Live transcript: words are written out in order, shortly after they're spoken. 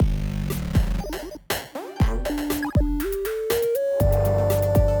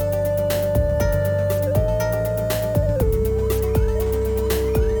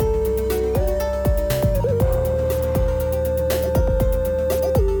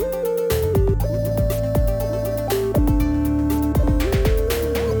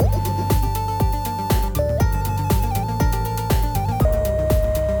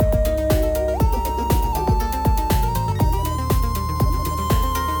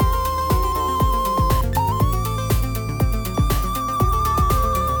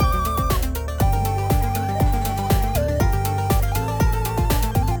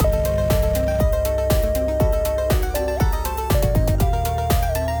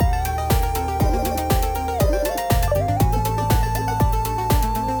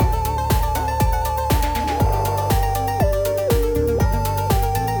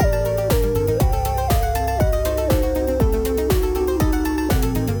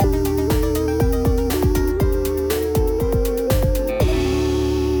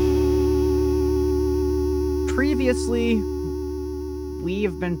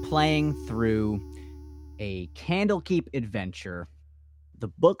been playing through a Candlekeep adventure, The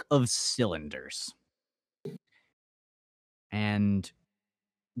Book of Cylinders. And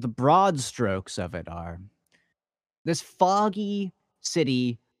the broad strokes of it are this foggy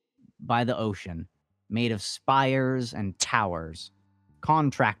city by the ocean, made of spires and towers,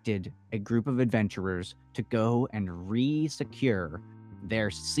 contracted a group of adventurers to go and re-secure their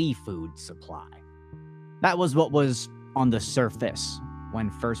seafood supply. That was what was on the surface when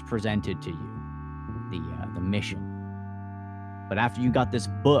first presented to you, the mission. But after you got this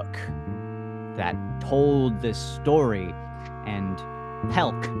book that told this story, and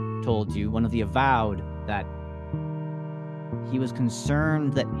Pelk told you, one of the Avowed, that he was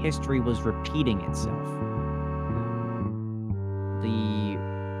concerned that history was repeating itself. The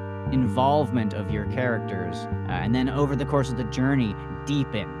involvement of your characters, and then over the course of the journey,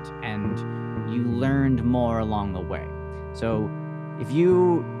 deepened, and you learned more along the way. So if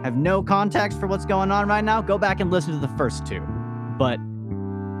you have no context for what's going on right now, go back and listen to the first two. But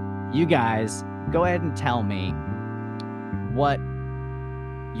you guys, go ahead and tell me what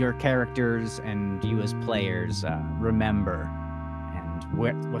your characters and you as players remember, and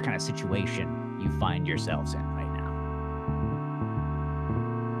what kind of situation you find yourselves in right now.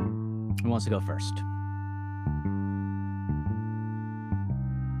 Who wants to go first?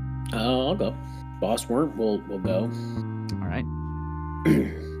 I'll go. Boss Worm will go. All right.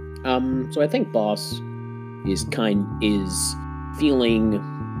 So I think Boss is feeling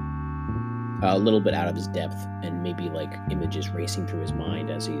a little bit out of his depth, and maybe like images racing through his mind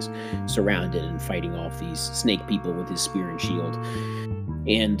as he's surrounded and fighting off these snake people with his spear and shield,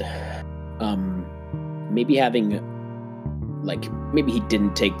 and maybe having maybe he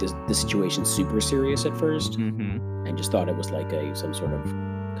didn't take the situation super serious at first, and just thought it was like some sort of,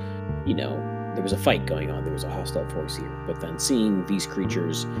 there was a fight going on, there was a hostile force here, but then seeing these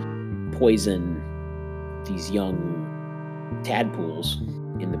creatures poison these young tadpoles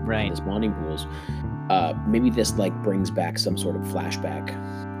in the spawning pools, maybe this like brings back some sort of flashback,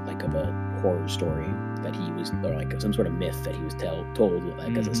 like of a horror story that he was, or like some sort of myth that he was told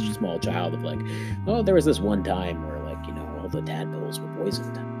like as a small child, of like, oh, there was this one time where like, all the tadpoles were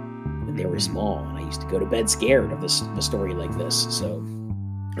poisoned when they were small, and I used to go to bed scared of a story like this. So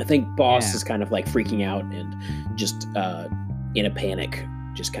I think Boss is kind of like freaking out and just in a panic,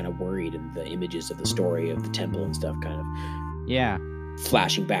 just kind of worried, and the images of the story of the temple and stuff kind of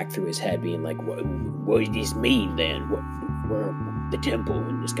flashing back through his head, being like, what does this mean then? Where the temple?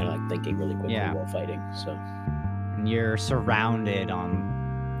 And just kind of like thinking really quickly while fighting. So, and you're surrounded on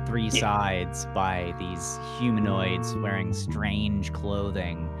three sides by these humanoids wearing strange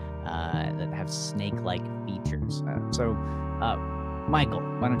clothing that have snake-like features. Michael,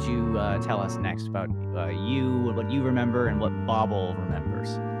 why don't you tell us next about you, what you remember, and what Bobble remembers?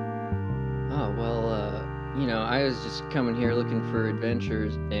 Oh, well, I was just coming here looking for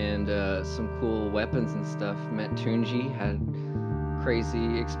adventures and some cool weapons and stuff. Met Tunji, had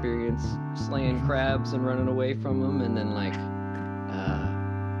crazy experience slaying crabs and running away from them, and then like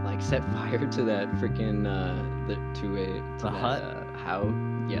set fire to that freaking a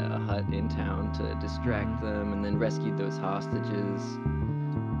hut in town to distract them, and then rescued those hostages.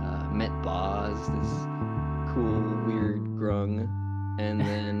 Met Boz, this cool weird grung, and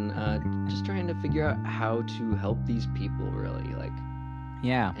then just trying to figure out how to help these people, really,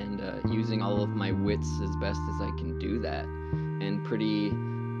 and using all of my wits as best as I can do that, and pretty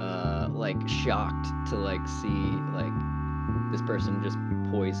shocked to see this person just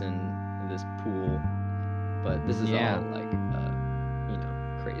poison this pool, but this is all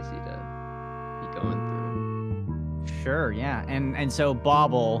crazy to be going through. Sure, yeah. And so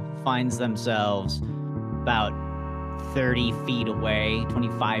Bobble finds themselves about 30 feet away,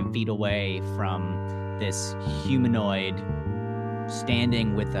 25 feet away from this humanoid,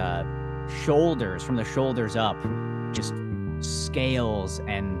 standing with shoulders, from the shoulders up, just scales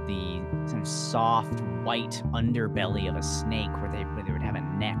and the kind of soft white underbelly of a snake, where they would have a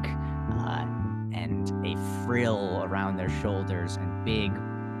neck and a frill around their shoulders and big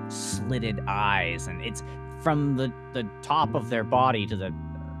slitted eyes, and it's from the top of their body to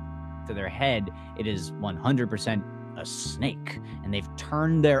their head, it is 100% a snake, and they've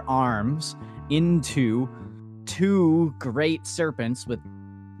turned their arms into two great serpents with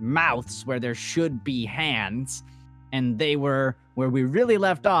mouths where there should be hands, and they were where we really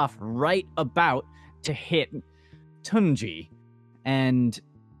left off, right about to hit Tunji. And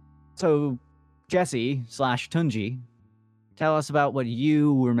so Jesse / Tunji, tell us about what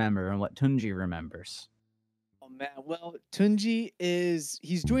you remember and what Tunji remembers. Oh man, well, Tunji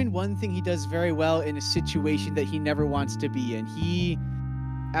he's doing one thing he does very well in a situation that he never wants to be in. He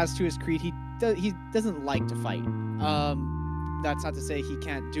as to his creed, he doesn't like to fight. That's not to say he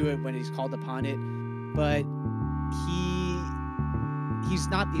can't do it when he's called upon it, but he's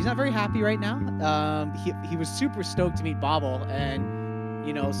not very happy right now. He was super stoked to meet Bobble and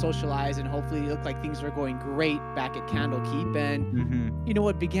socialize, and hopefully it looked like things were going great back at Candlekeep. And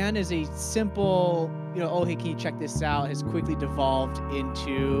what began as a simple oh, hey, can you check this out, has quickly devolved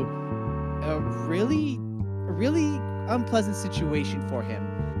into a really unpleasant situation for him.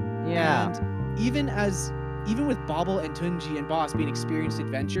 Yeah. And even with Bobble and Tunji and Boss being experienced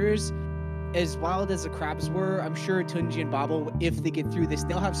adventurers, as wild as the crabs were, I'm sure Tunji and Bobble, if they get through this,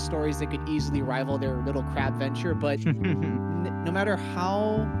 they'll have stories that could easily rival their little crab venture. But no matter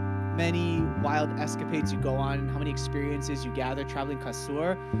how many wild escapades you go on, how many experiences you gather traveling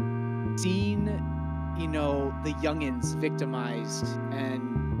Kasur, seeing, the youngins victimized and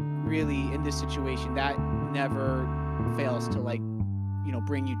really in this situation, that never fails to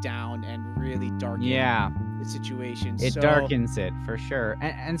bring you down and really darken the situation. It darkens it for sure.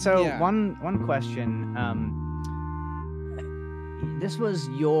 And so one question, this was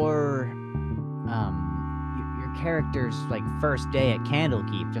your character's first day at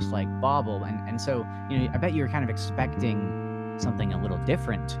Candlekeep, just like Bobble, and so I bet you were kind of expecting something a little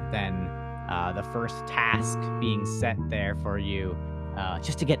different than the first task being set there for you,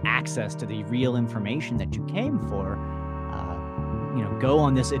 just to get access to the real information that you came for. Go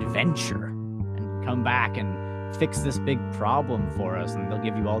on this adventure and come back and fix this big problem for us, and they'll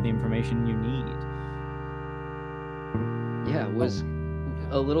give you all the information you need. Yeah, was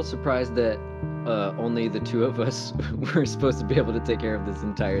a little surprised that only the two of us were supposed to be able to take care of this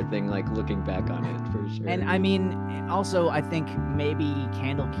entire thing, looking back on it, for sure. And I mean, also, I think maybe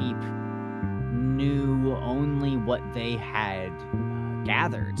Candlekeep knew only what they had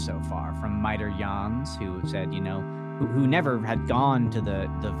gathered so far from Miter Jans, who said, who never had gone to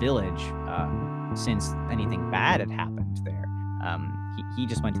the village since anything bad had happened there. He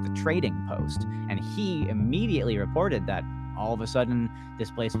just went to the trading post, and he immediately reported that all of a sudden this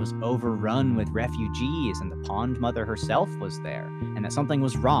place was overrun with refugees, and the Pond Mother herself was there, and that something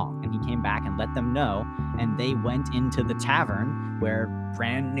was wrong. And he came back and let them know, and they went into the tavern where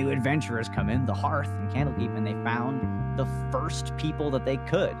brand new adventurers come in, the Hearth in Candlekeep, and they found the first people that they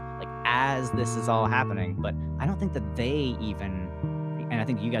could, as this is all happening. But I don't think that they even, and I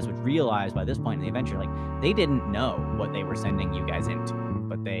think you guys would realize by this point in the adventure, they didn't know what they were sending you guys into,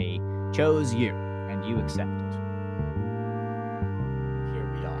 but they chose you, and you accepted. Here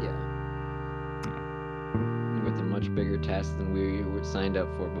we are. Yeah. With a much bigger task than we were signed up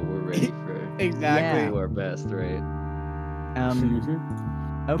for, but we're ready for Exactly. do our best, right?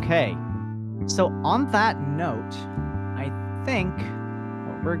 Okay. So on that note, I think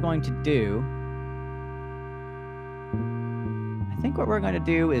what we're going to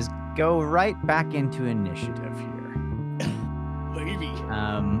do is go right back into initiative here. Maybe.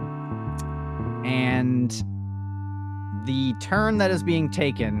 And the turn that is being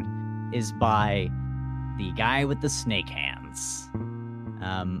taken is by the guy with the snake hands.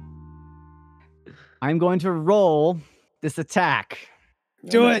 I'm going to roll this attack.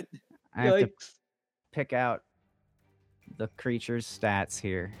 Do it. I have to pick out the creature's stats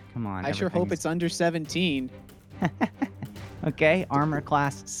here. Come on. I sure hope it's under 17. Okay, armor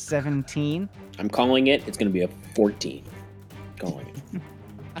class 17. I'm calling it. It's going to be a 14. Calling it.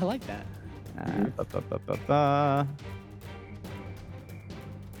 I like that.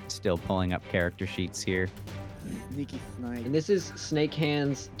 Still pulling up character sheets here. Sneaky snipe. And this is Snake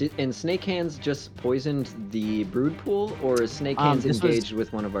Hands. And Snake Hands just poisoned the brood pool, or is Snake Hands engaged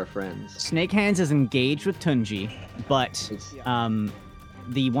with one of our friends? Snake Hands is engaged with Tunji, but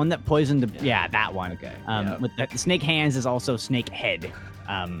the one that poisoned the that one. Okay. With the Snake Hands is also Snake Head,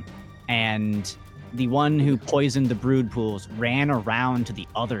 and the one who poisoned the brood pools ran around to the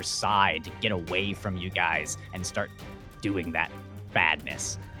other side to get away from you guys and start doing that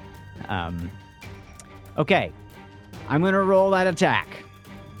badness. Okay, I'm gonna roll that attack.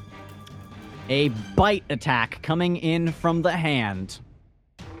 A bite attack coming in from the hand.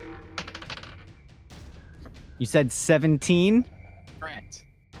 You said 17? Correct.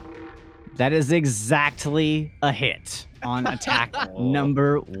 That is exactly a hit on attack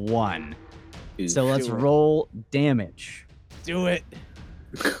number 1. So let's roll damage. Do it.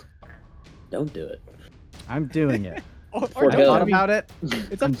 Don't do it. I'm doing it. Or For I Bill. thought about it.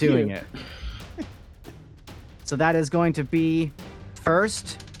 It's I'm up to doing you. it. So that is going to be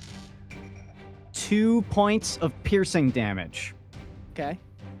first 2 points of piercing damage, Okay.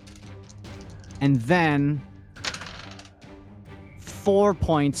 and then 4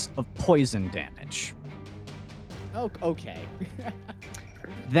 points of poison damage. Oh, okay.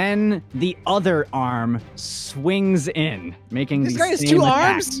 Then the other arm swings in, making This the guy has same two attack.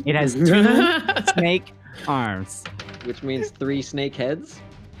 arms? It has 2 snake arms. Which means 3 snake heads.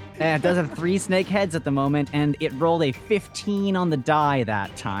 It does have 3 snake heads at the moment, and it rolled a 15 on the die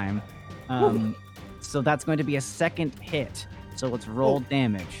that time. So that's going to be a second hit. So let's roll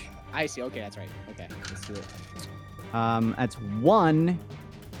damage. I see. Okay, that's right. Okay, let's do it. That's 1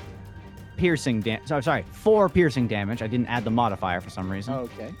 piercing damage. Sorry, 4 piercing damage. I didn't add the modifier for some reason.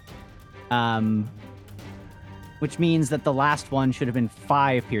 Okay. Which means that the last one should have been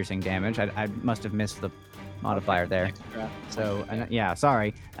 5 piercing damage. I must have missed the modifier there. Extra. So, yeah,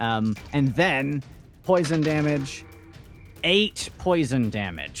 sorry. And then poison damage. 8 poison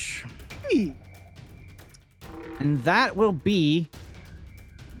damage. Hey. And that will be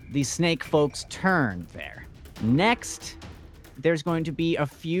the snake folks' turn there. Next, there's going to be a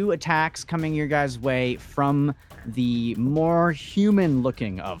few attacks coming your guys' way from the more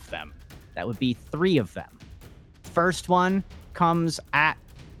human-looking of them. That would be 3 of them. First one comes at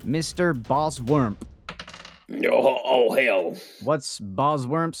Mr. Bosworm. Oh, hell. What's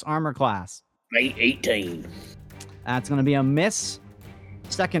Bosworm's armor class? 18. That's going to be a miss.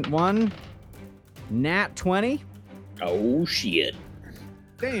 Second one, nat 20. Oh, shit.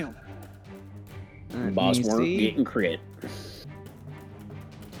 Damn. Boss Let me weren't see. getting crit.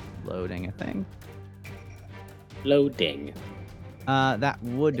 Loading a thing. Loading. That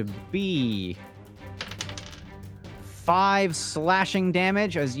would be 5 slashing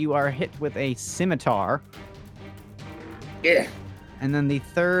damage as you are hit with a scimitar. Yeah. And then the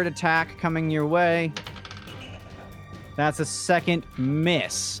third attack coming your way. That's a second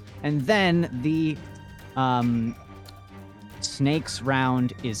miss. And then the snake's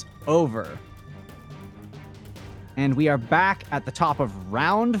round is over. And we are back at the top of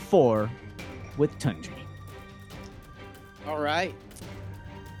round 4 with Tunji. All right.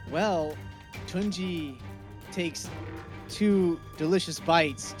 Well, Tunji takes 2 delicious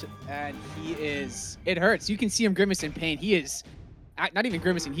bites, and he is. It hurts. You can see him grimace in pain. He is not even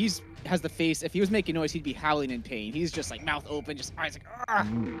grimacing. Has the face. If he was making noise, he'd be howling in pain. He's just like mouth open, just eyes like.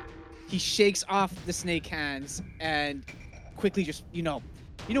 Argh! He shakes off the snake hands and quickly just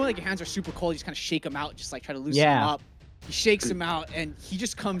like your hands are super cold. You just kind of shake them out, just like try to loosen them up. He shakes them out, and he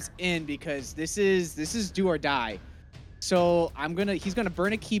just comes in because this is do or die. So he's gonna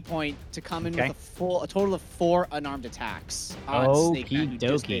burn a key point to come in with a total of 4 unarmed attacks on Snake Man who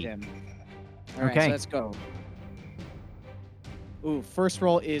just hit him. All right, so let's go. Ooh, first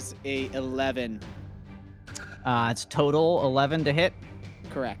roll is a 11. It's total 11 to hit.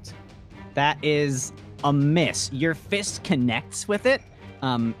 Correct. That is a miss. Your fist connects with it.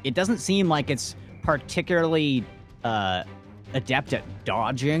 It doesn't seem like it's particularly adept at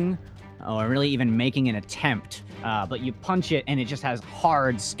dodging or really even making an attempt. But you punch it, and it just has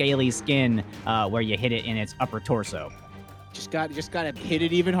hard, scaly skin where you hit it in its upper torso. Just gotta hit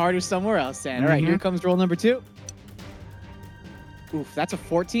it even harder somewhere else, then. All right, here comes roll number 2. Oof, that's a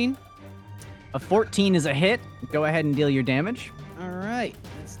 14. A 14 is a hit. Go ahead and deal your damage. All right.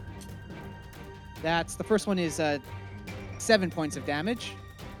 That's the first one is 7 points of damage.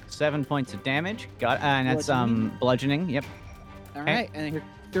 7 points of damage. Got it. And that's bludgeoning. Yep. All right, and then your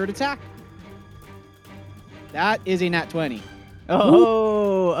third attack. That is a nat 20.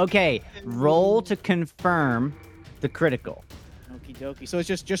 Oh, okay. Roll to confirm the critical. Okie dokie. So it's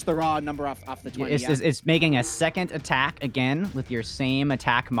just the raw number off the 20. It's making a second attack again with your same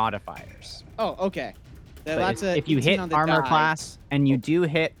attack modifiers. Oh, okay. If you hit armor class, and you do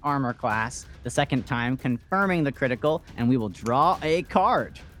hit armor class the second time, confirming the critical, and we will draw a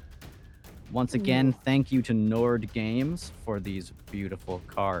card. Once again, thank you to Nord Games for these beautiful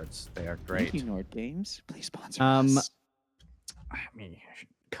cards. They are great. Thank you, Nord Games. Please sponsor us. I mean, I should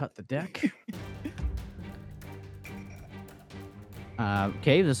cut the deck.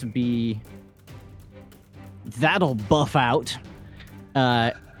 Okay, this would be... That'll buff out.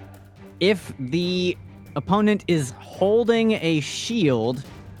 If the opponent is holding a shield,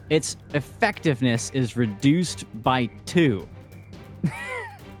 its effectiveness is reduced by 2.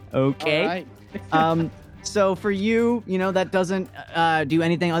 Okay. All right. So for you, that doesn't do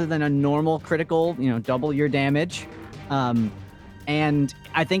anything other than a normal critical, double your damage. And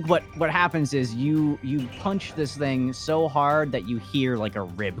I think what happens is you punch this thing so hard that you hear like a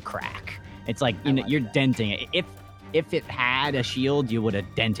rib crack. It's like, you're denting it. If it had a shield, you would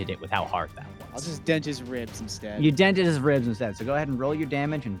have dented it with how hard that was. I'll just dent his ribs instead. You dented his ribs instead. So go ahead and roll your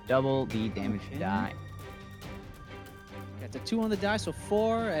damage and double the damage die. Got the 2 on the die, so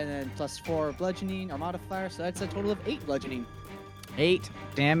 4, and then plus 4 bludgeoning or modifier, so that's a total of 8 bludgeoning. 8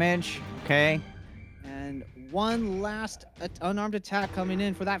 damage. Okay. And one last unarmed attack coming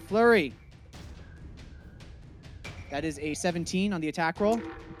in for that flurry. That is a 17 on the attack roll.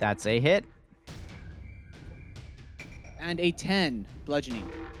 That's a hit. And a 10 bludgeoning.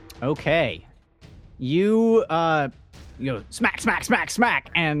 Okay. You go smack, smack, smack, smack,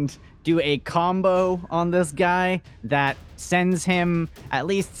 and do a combo on this guy that sends him at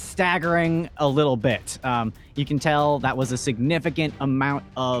least staggering a little bit. You can tell that was a significant amount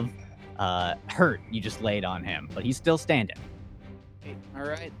of hurt you just laid on him, but he's still standing. All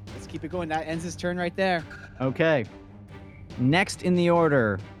right, let's keep it going. That ends his turn right there. Okay. Next in the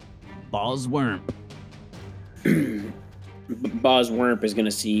order, Bosworm. Bosworm is going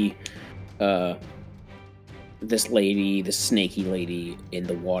to see this lady, this snaky lady in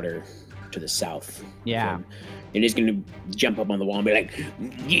the water to the south. Yeah. And he's going to jump up on the wall and be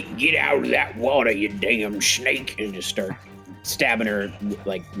like, get out of that water, you damn snake, and just start stabbing her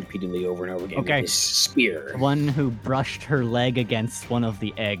like repeatedly over and over again with his spear. One who brushed her leg against one of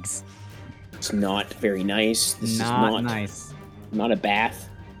the eggs. It's not very nice. This not is not nice. Not a bath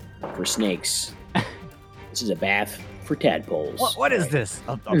for snakes. This is a bath for tadpoles. What is this?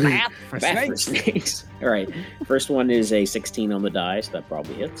 A bath for Bath snakes? for snakes. All right. First one is a 16 on the die, so that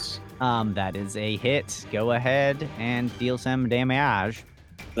probably hits. That is a hit. Go ahead and deal some damage.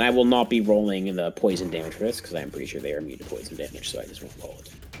 And I will not be rolling the poison damage for this because I'm pretty sure they are immune to poison damage, so I just won't roll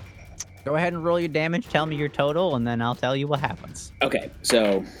it. Go ahead and roll your damage. Tell me your total, and then I'll tell you what happens. Okay,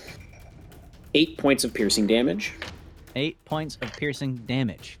 so 8 points of piercing damage. 8 points of piercing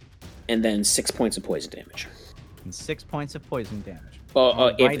damage. And then 6 points of poison damage. And 6 points of poison damage.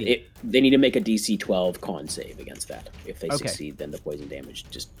 If they need to make a DC 12 con save against that. If they succeed, then the poison damage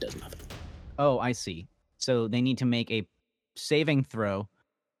just does nothing. Oh, I see. So they need to make a saving throw,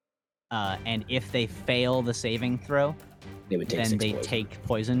 and if they fail the saving throw, they would take then they poison. take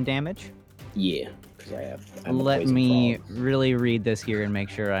poison damage? Yeah, because I'm a Let poison me frog. really read this here and make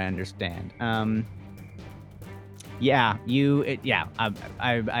sure I understand.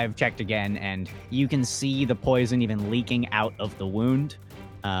 I've checked again, and you can see the poison even leaking out of the wound,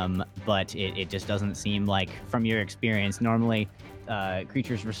 but it just doesn't seem like, from your experience, normally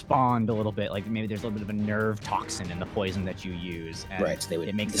creatures respond a little bit, like maybe there's a little bit of a nerve toxin in the poison that you use. And Right, so they would,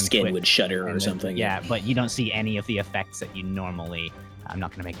 it makes the them skin twitch would shudder or and something. Yeah, but you don't see any of the effects that you normally... I'm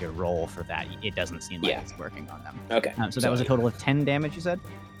not going to make you roll for that. It doesn't seem like it's working on them. Okay. So that was a total of 10 damage, you said?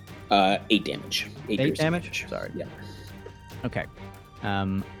 8 damage. 8 8 piercing damage? Sorry. Yeah. Okay.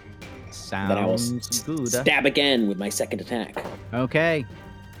 Then I will Sounds good. stab again with my second attack. Okay.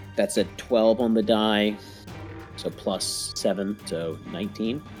 That's a 12 on the die, so plus 7, so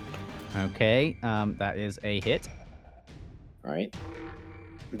 19. Okay. That is a hit. All right.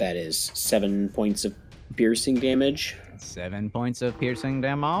 That is 7 points of piercing damage. 7 points of piercing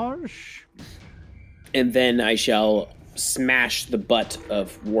damage. And then I shall smash the butt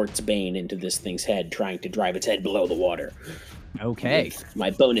of Wartsbane into this thing's head, trying to drive its head below the water. Okay. With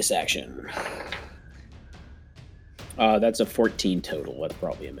my bonus action. That's a 14 total. That's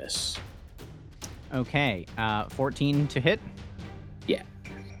probably a miss. Okay. 14 to hit. Yeah.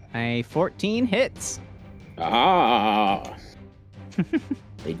 A 14 hits. Ah!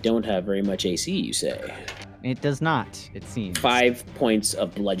 They don't have very much AC, you say. It does not, it seems. 5 points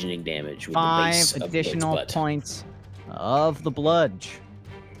of bludgeoning damage with the 5 base of additional Wart's butt. points of the bludge.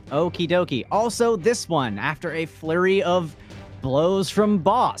 Okie dokie. Also, this one, after a flurry of blows from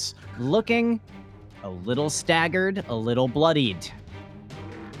Boss, looking a little staggered, a little bloodied.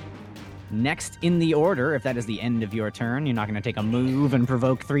 Next in the order, if that is the end of your turn, you're not going to take a move and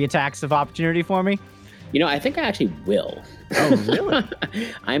provoke 3 attacks of opportunity for me? You know, I think I actually will. Oh, really?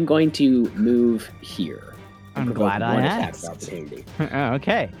 I'm going to move here. I'm and glad provoke I one attack asked. of opportunity.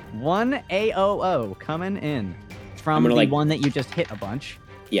 Okay. 1 AOO coming in from gonna, the like- one that you just hit a bunch.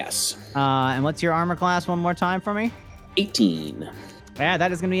 Yes. And what's your armor class one more time for me? 18. Yeah,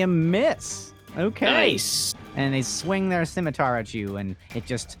 that is going to be a miss. Okay. Nice. And they swing their scimitar at you, and it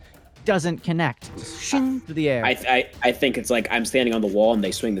just doesn't connect. Just shing through the air. I think it's like I'm standing on the wall and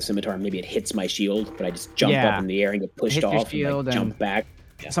they swing the scimitar and maybe it hits my shield, but I just jump Yeah. up in the air and get pushed Hit your off and shield like, and- jump back.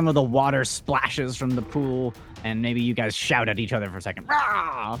 Some of the water splashes from the pool, and maybe you guys shout at each other for a second.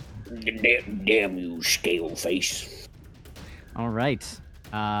 Rah! Damn you, scale face. All right.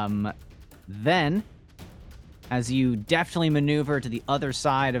 Then, as you deftly maneuver to the other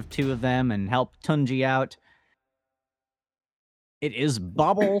side of 2 of them and help Tunji out, it is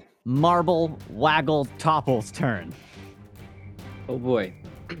Bobble, Marble, Waggle, Topple's turn. Oh boy.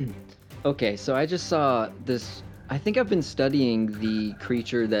 Okay, so I just saw this. I think I've been studying the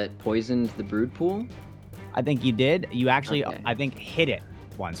creature that poisoned the brood pool. I think you did. You actually, Okay. I think, hit it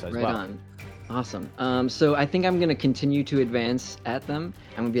once as Right well. on. Awesome. So I think I'm gonna continue to advance at them.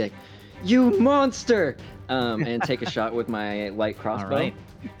 I'm gonna be like, "You monster!" And take a shot with my light crossbow. All right.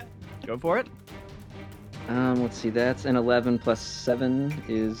 Go for it. Let's see. That's an 11 plus 7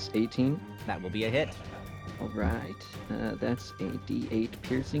 is 18. That will be a hit. All right. That's a D8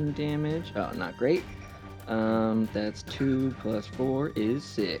 piercing damage. Oh, not great. That's 2 plus 4 is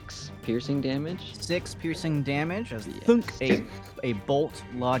 6 piercing damage. 6 piercing damage as Yes. thunk, a bolt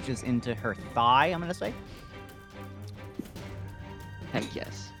lodges into her thigh, I'm gonna say. Heck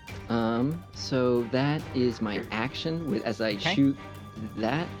yes. So that is my action with as I Okay. shoot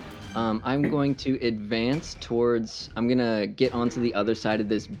that. I'm going to advance towards. I'm gonna get onto the other side of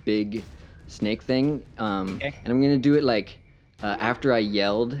this big snake thing. Okay. And I'm gonna do it like after I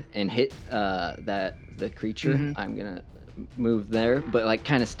yelled and hit the creature. Mhm. I'm gonna move there, but like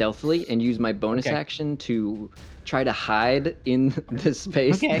kind of stealthily, and use my bonus Okay. action to try to hide in the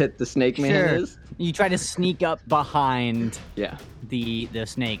space Okay. that the snake man Sure. is. You try to sneak up behind Yeah, the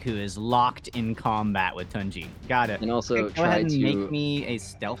snake who is locked in combat with Tunji. Got it. and also Okay, go try ahead and to make me a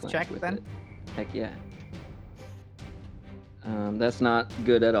stealth flank check with then. it. Heck yeah. That's not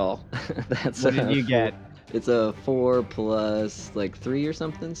good at all. That's What did you get? It's a 4 plus like 3 or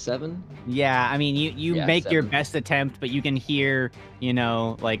something, 7. Yeah, I mean, you Yeah, make your 7. best attempt, but you can hear,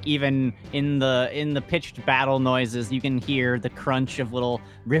 like even in the pitched battle noises, you can hear the crunch of little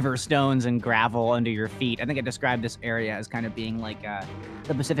river stones and gravel under your feet. I think I described this area as kind of being like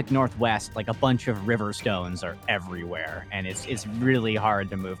the Pacific Northwest, like a bunch of river stones are everywhere, and it's really hard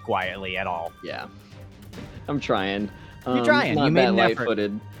to move quietly at all. Yeah, I'm trying. You're trying. Not You made that an effort.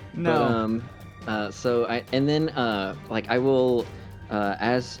 light-footed. No. But, so I will.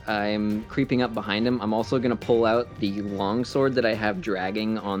 As I'm creeping up behind him, I'm also gonna pull out the longsword that I have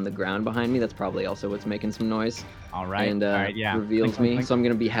dragging on the ground behind me. That's probably also what's making some noise. All right. And all right. Yeah. reveals Blink, me. blink, blink. So I'm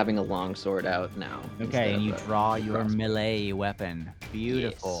gonna be having a longsword out now. Okay, instead and of you a draw your crossbow. melee weapon.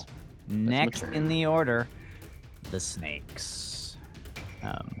 Beautiful. my Next turn. in the order, the snakes.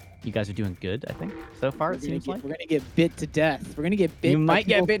 You guys are doing good, I think, so far. It seems like We're gonna get bit to death. We're gonna get bit. you by might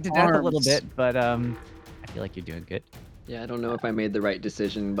get people's bit to death a little arms. bit, but I feel like you're doing good. Yeah, I don't know if I made the right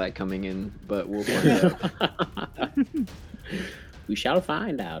decision by coming in, but we'll find out. We shall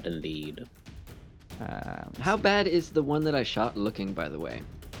find out, indeed. How bad is the one that I shot looking, by the way?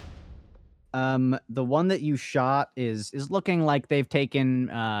 The one that you shot is looking like they've taken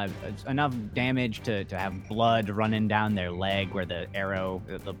enough damage to have blood running down their leg where the arrow,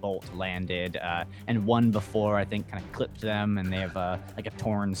 the bolt landed, and one before I think kind of clipped them, and they have like a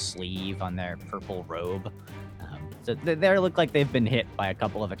torn sleeve on their purple robe. So they look like they've been hit by a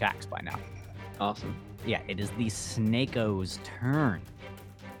couple of attacks by now. Awesome. Yeah, it is the Snakeo's turn.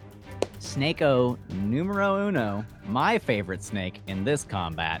 Snakeo numero uno, my favorite snake in this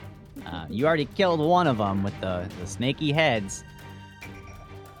combat. You already killed one of them with the snaky heads.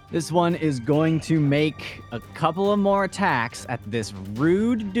 This one is going to make a couple of more attacks at this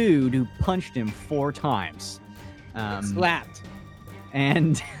rude dude who punched him 4 times. Slapped.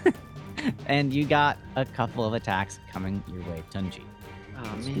 And and you got a couple of attacks coming your way, Tunji.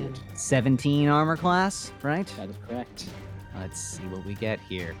 Oh man. 17 armor class, right? That is correct. Let's see what we get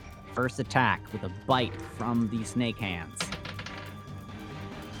here. First attack with a bite from the snake hands.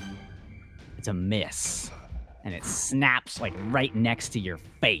 It's a miss. And it snaps like right next to your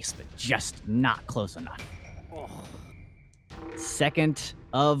face, but just not close enough. Second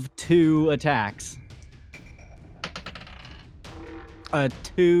of 2 attacks. A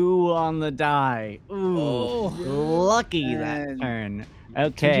 2 on the die. Ooh, lucky that man. turn. Tunji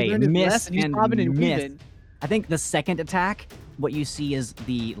Okay, learned his miss lesson. He's and bobbing and miss. weaving. I think the second attack, what you see is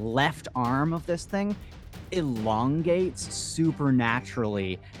the left arm of this thing elongates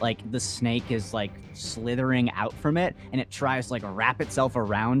supernaturally. Like the snake is like slithering out from it, and it tries to like wrap itself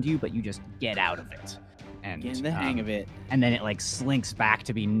around you, but you just get out of it. And Getting the hang of it. And then it like slinks back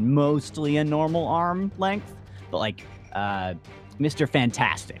to be mostly a normal arm length, but like Mr.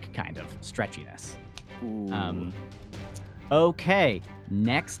 Fantastic kind of stretchiness. Okay,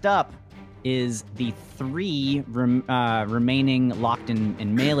 next up is the 3 remaining locked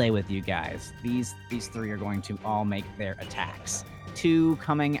in melee with you guys. These 3 are going to all make their attacks. 2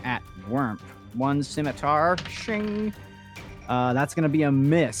 coming at Wurmp. 1 scimitar, shing. That's gonna be a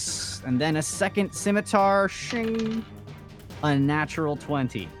miss. And then a second scimitar, shing. A natural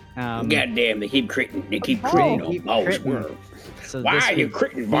 20. Goddamn, they keep critting. They keep Oh, critting keep on Boss critting. Worm. So Why this are you would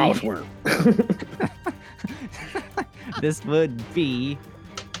critting be- Boss Worm? This would be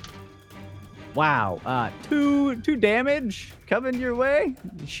wow. 2 damage coming your way.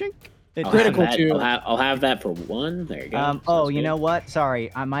 Shink. Critical too. I'll have that for 1. There you go. Oh, you know what? Sorry,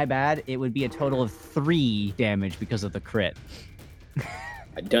 my bad. It would be a total of 3 damage because of the crit.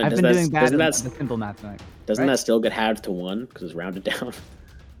 I've been doing bad at the simple math tonight. Doesn't that still get halved to 1 because it's rounded down?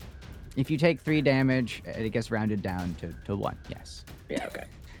 If you take 3 damage, it gets rounded down to 1. Yes. Yeah. Okay.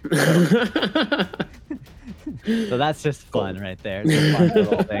 So that's just fun right there. It's a fun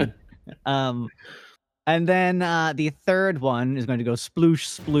little thing. And then the third one is going to go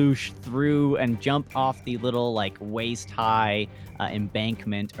sploosh, sploosh through and jump off the little like waist-high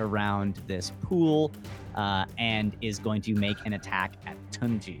embankment around this pool, and is going to make an attack at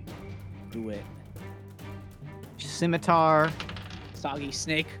Tunji. Do it. Scimitar. Soggy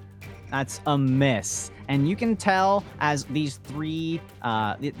snake. That's a miss. And you can tell as these 3,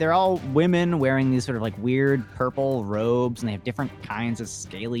 they're all women wearing these sort of like weird purple robes, and they have different kinds of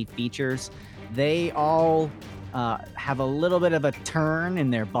scaly features. They all have a little bit of a turn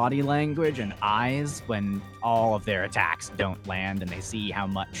in their body language and eyes when all of their attacks don't land, and they see how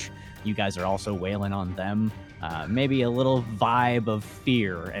much you guys are also wailing on them. Maybe a little vibe of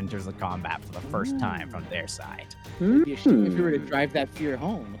fear enters the combat for the first time from their side. If you were to drive that fear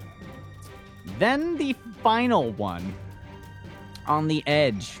home. Then the final one on the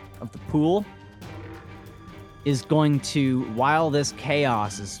edge of the pool is going to, while this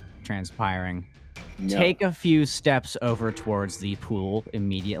chaos is transpiring, take a few steps over towards the pool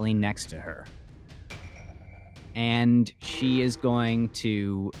immediately next to her. And she is going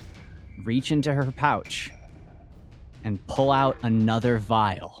to reach into her pouch and pull out another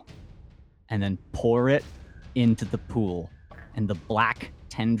vial and then pour it into the pool. And the black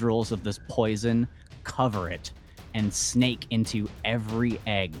tendrils of this poison cover it and snake into every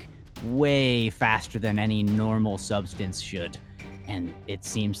egg way faster than any normal substance should. And it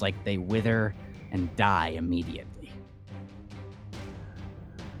seems like they wither and die immediately.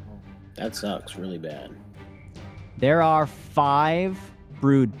 That sucks really bad. There are 5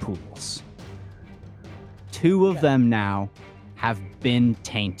 brood pools. 2 of them now have been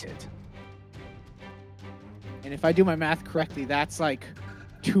tainted. And if I do my math correctly, that's like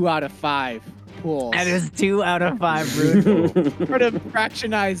 2 out of 5 pools. That is 2 out of 5 brood pools. We're to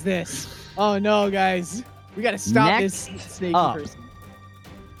fractionize this. Oh no, guys. We gotta stop this snake person.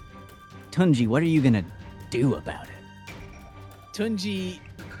 Tunji, what are you gonna do about it? Tunji,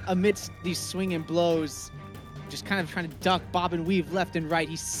 amidst these swinging blows, just kind of trying to duck, bob and weave left and right.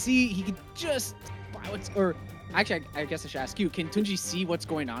 He can just, or actually, I guess I should ask you, can Tunji see what's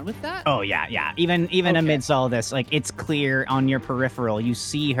going on with that? Oh yeah. Even amidst all this, like it's clear on your peripheral. You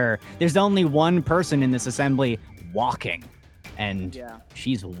see her. There's only one person in this assembly walking, and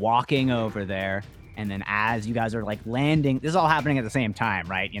she's walking over there. And then as you guys are like landing, this is all happening at the same time,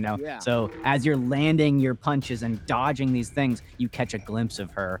 right? You know? Yeah. So as you're landing your punches and dodging these things, you catch a glimpse of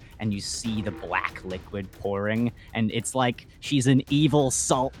her and you see the black liquid pouring. And it's like she's an evil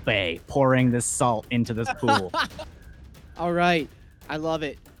salt bay pouring this salt into this pool. All right. I love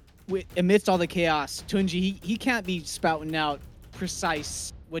it. Amidst all the chaos, Tunji, he can't be spouting out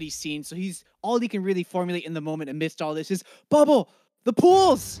precise what he's seen. So all he can really formulate in the moment amidst all this is Bubble! The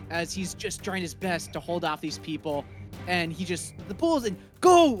pools! As he's just trying his best to hold off these people. And the pools, and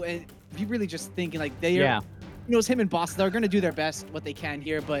go! And he really just thinking like it's him and Boss, they're going to do their best, what they can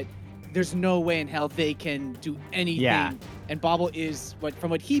here, but there's no way in hell they can do anything. Yeah. And Bobble is,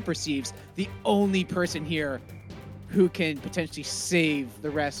 from what he perceives, the only person here who can potentially save the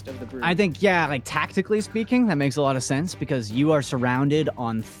rest of the brood. I think, like tactically speaking, that makes a lot of sense because you are surrounded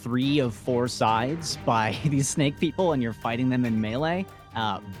on 3 of 4 sides by these snake people and you're fighting them in melee.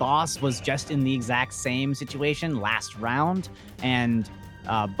 Boss was just in the exact same situation last round, and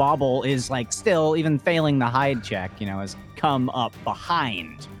Bobble is like still, even failing the hide check, has come up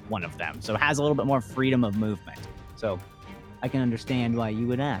behind one of them, so has a little bit more freedom of movement. So I can understand why you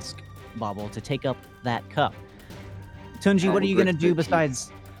would ask Bobble to take up that cup. Tunji, what are you going to do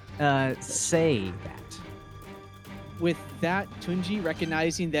besides say that? With that, Tunji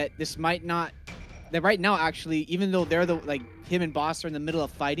recognizing that this might not, that right now actually, even though they're him and Boss are in the middle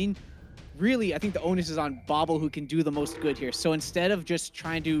of fighting, really I think the onus is on Bobble, who can do the most good here. So instead of just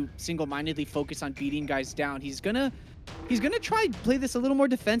trying to single-mindedly focus on beating guys down, he's gonna try to play this a little more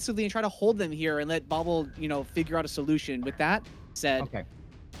defensively and try to hold them here and let Bobble, figure out a solution. With that said, okay.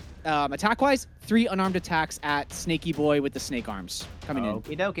 Attack-wise, 3 unarmed attacks at Snaky Boy with the snake arms coming in.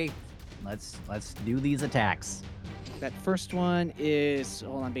 Okie dokie. Let's do these attacks. That first one is,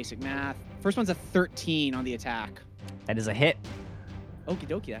 hold on, basic math. First one's a 13 on the attack. That is a hit. Okie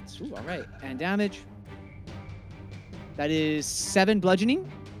dokie, that's, all right. And damage. That is 7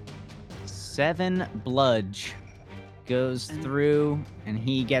 bludgeoning. 7 bludge. goes through, and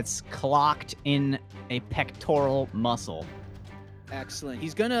he gets clocked in a pectoral muscle. Excellent.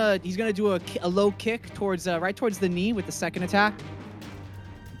 He's gonna do a low kick towards right towards the knee with the second attack.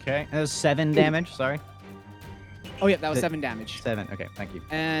 Okay. That was 7 damage. Sorry. Oh yeah, that was 7 damage. 7. Okay, thank you.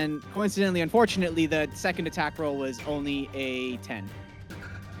 And coincidentally, unfortunately, the second attack roll was only a 10.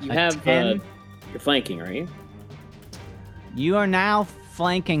 You have 10. You're flanking, right? You are now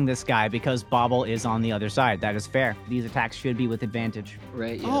flanking this guy because Bobble is on the other side. That is fair. These attacks should be with advantage.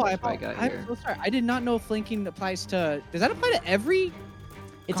 Right. Yeah, Oh, that's what I got here. I'm so sorry. I did not know flanking applies to. Does that apply to every?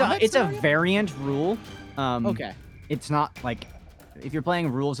 It's combat a scenario? variant rule. Okay. It's not like if you're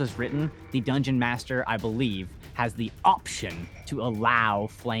playing rules as written, the dungeon master, I believe, has the option to allow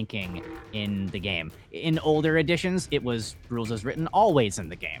flanking in the game. In older editions, it was rules as written always in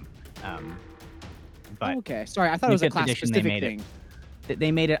the game. But Okay. Sorry, I thought it was a fifth class edition, specific they made thing.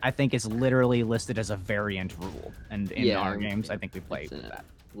 they made it. I think it's literally listed as a variant rule, and in Yeah, our games, I think we play It's in with a that.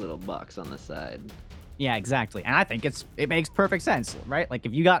 little box on the side. Yeah, exactly. And I think it makes perfect sense, right? Like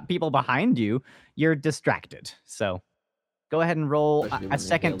if you got people behind you, you're distracted. So go ahead and roll Especially a when they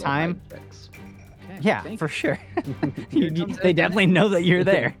second fail the time. hide checks. Okay, Yeah, thank for you. sure. Here comes They Ed. definitely know that you're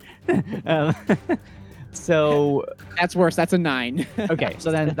there. um, so That's worse. That's a 9. okay,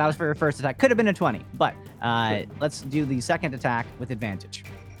 so then that was for your first attack. Could have been a 20, but let's do the second attack with advantage.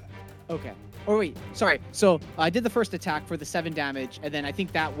 Okay. Oh wait, sorry. So I did the first attack for the 7 damage, and then I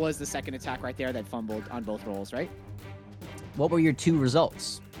think that was the second attack right there that fumbled on both rolls, right? What were your 2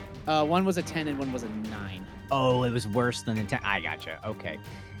 results? One was a 10 and one was a 9. Oh, it was worse than the 10. I gotcha. Okay.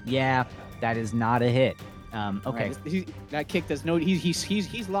 Yeah, that is not a hit. Okay. Right, that kick does no.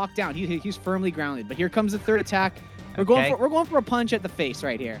 He's locked down. He's firmly grounded. But here comes the third attack. We're Okay. going for a punch at the face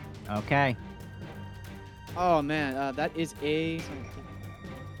right here. Okay. Oh man, that is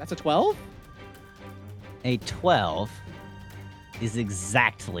that's a 12. A 12 is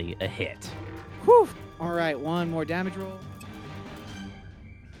exactly a hit. Whew. All right, one more damage roll.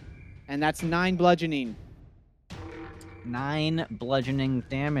 And that's 9 bludgeoning. 9 bludgeoning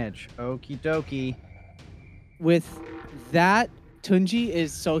damage. Okie dokie. With that, Tunji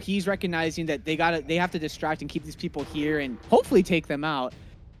is so he's recognizing that they have to distract and keep these people here and hopefully take them out.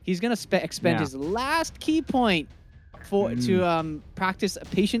 He's gonna expend Yeah. his last key point to practice a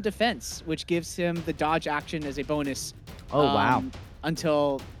patient defense, which gives him the dodge action as a bonus. Oh, wow.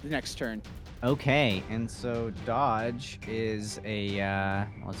 Until the next turn. Okay, and so dodge is a,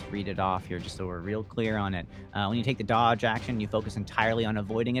 let's read it off here just so we're real clear on it. When you take the dodge action, you focus entirely on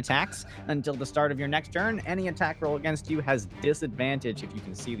avoiding attacks until the start of your next turn. Any attack roll against you has disadvantage if you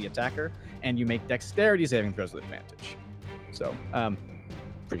can see the attacker, and you make dexterity saving throws with advantage. So,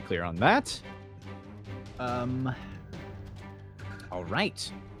 pretty clear on that. All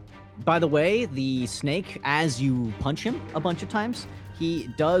right. By the way, the snake, as you punch him a bunch of times, he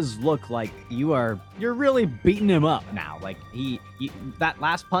does look like you're really beating him up now. Like that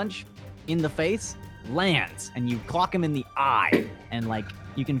last punch in the face lands and you clock him in the eye, and like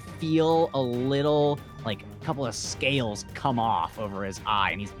you can feel a little, like a couple of scales come off over his eye,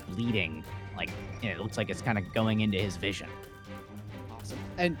 and he's bleeding. Like it looks like it's kind of going into his vision. Awesome.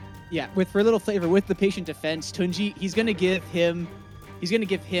 And yeah, for a little flavor with the patient defense, Tunji, he's gonna give him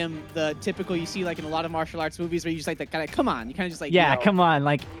the typical you see like in a lot of martial arts movies where you just like that kind of come on, you kind of just like Yeah, come on,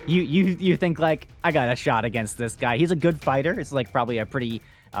 like you think like I got a shot against this guy. He's a good fighter. It's like probably a pretty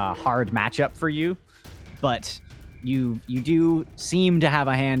hard matchup for you, but you do seem to have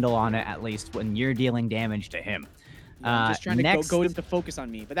a handle on it, at least when you're dealing damage to him. I'm just trying to next, go to focus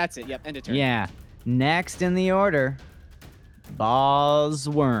on me, but that's it. Yep, end of turn. Yeah, next in the order,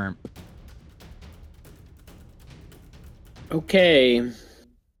 Bosworm. Okay.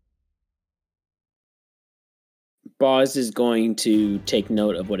 Boz is going to take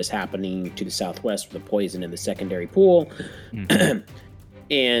note of what is happening to the southwest with the poison in the secondary pool,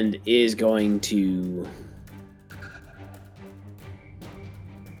 and is going to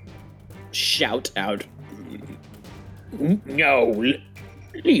shout out, "No,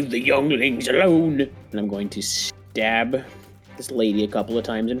 leave the younglings alone!" And I'm going to stab this lady a couple of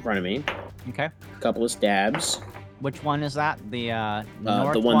times in front of me. Okay. A couple of stabs. Which one is that? The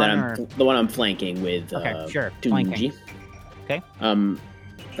north The one or... the one I'm flanking with. Okay, sure. Tunji. Flanking. Okay.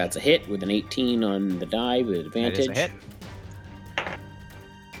 That's a hit with an 18 on the die with advantage. That is a hit.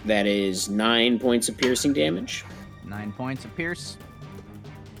 That is 9 points of piercing damage. 9 points of pierce.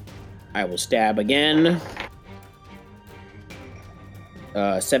 I will stab again.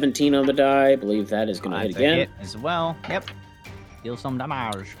 17 on the die. I believe that is going to hit That's a again. hit as well. Yep. Deal some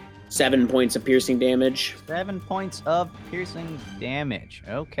damage. 7 points of piercing damage. 7 points of piercing damage.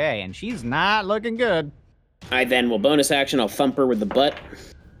 Okay, and she's not looking good. I then will bonus action. I'll thump her with the butt.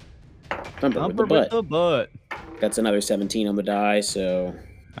 Thump her with the butt. That's another 17 on the die, so...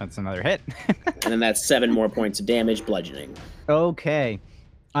 That's another hit. And then that's 7 more points of damage, bludgeoning. Okay.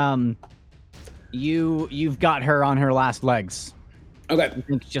 You've got her on her last legs. Okay. I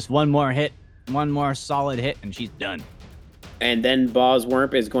think just one more hit, one more solid hit, and she's done. And then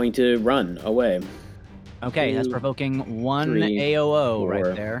Bosworp is going to run away. Okay, 2, that's provoking 1 3, AOO 4,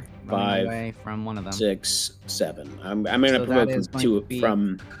 right there. 5, away from one of them. 6, 7. I'm going to provoke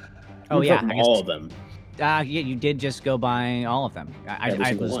from all of them. Yeah, you did just go by all of them.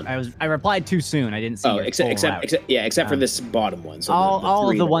 I replied too soon. I didn't see. Except for this bottom one. So all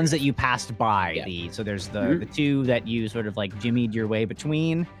of the ones that you passed by. Yeah. So there's the 2 that you sort of like jimmied your way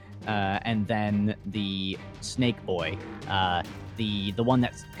between, and then the snake boy. The one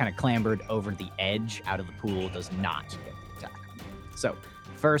that's kind of clambered over the edge out of the pool does not get the attack. So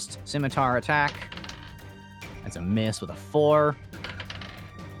first scimitar attack. That's a miss with a 4.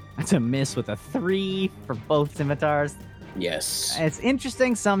 That's a miss with a 3 for both scimitars. Yes. It's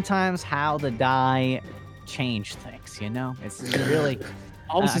interesting sometimes how the die change things, you know? It's really...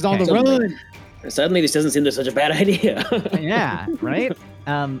 Almost is on the run! Suddenly this doesn't seem like such a bad idea. Yeah, right?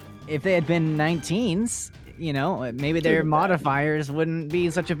 If they had been 19s, you know, maybe their modifiers wouldn't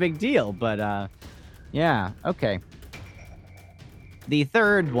be such a big deal, but yeah, okay. The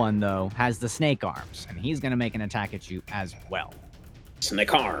third one, though, has the snake arms, and he's going to make an attack at you as well.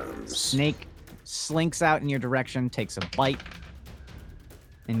 Snake arms. Snake slinks out in your direction, takes a bite,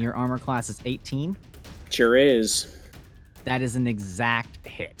 and your armor class is 18. Sure is. That is an exact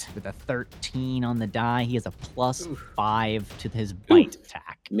hit with a 13 on the die. He has a +5 to his bite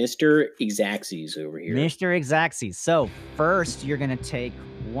attack. Mr. Exaxes over here. Mr. Exaxes. So first, you're gonna take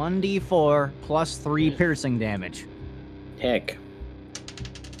 1d4 +3 piercing damage. Heck.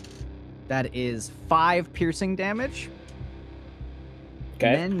 That is 5 piercing damage.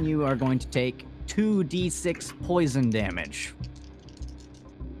 Okay. Then you are going to take 2d6 poison damage.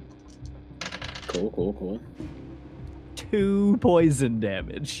 Cool. 2 poison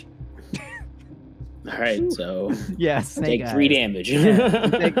damage. All right, so yes, take 3 damage.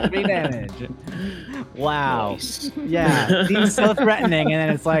 Take 3 damage. Wow. Nice. Yeah, seems so threatening, and then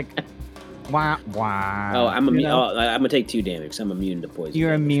it's like, wow. Oh, I'm gonna take 2 damage. I'm immune to poison.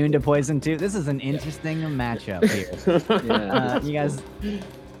 You're immune to poison too. This is an interesting matchup here. Yeah. You guys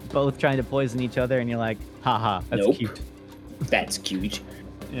both trying to poison each other, and you're like, haha, that's Nope. cute. That's cute.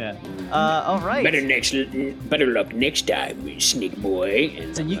 Yeah. All right. Better luck next time, snake boy.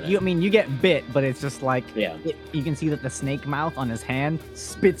 And So you get bit, but it's just like, yeah. You can see that the snake mouth on his hand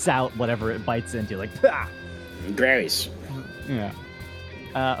spits out whatever it bites into, like, ah! Grace. Yeah.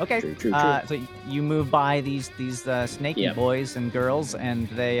 Okay. True. So you move by these snaky boys and girls, and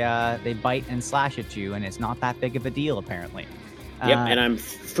they bite and slash at you, and it's not that big of a deal apparently. Yep, and I'm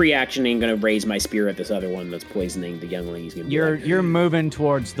free actioning, gonna raise my spear at this other one that's poisoning the youngling. He's gonna be You're moving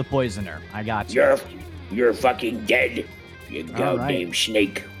towards the poisoner. I got you. You're fucking dead, you goddamn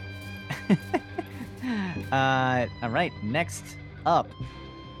snake. All right. Next up,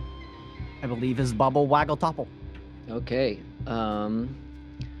 I believe is Bobble Waggle Topple. Okay.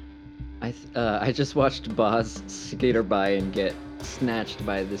 I just watched Boz skater by and get snatched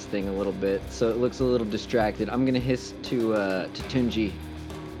by this thing a little bit, so it looks a little distracted. I'm gonna hiss to Tunji.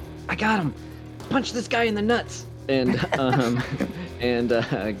 I got him! Punch this guy in the nuts! And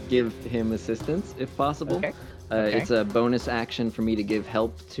give him assistance if possible. Okay. It's a bonus action for me to give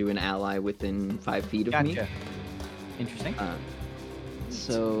help to an ally within 5 feet of me. Interesting.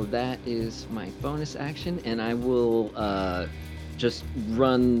 So that is my bonus action, and I will just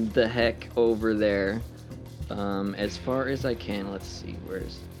run the heck over there as far as I can. Let's see,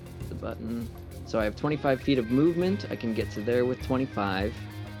 where's the button? So I have 25 feet of movement. I can get to there with 25.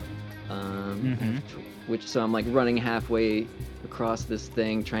 So I'm like running halfway across this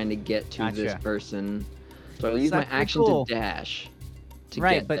thing, trying to get to this person. So I'll use my action to dash to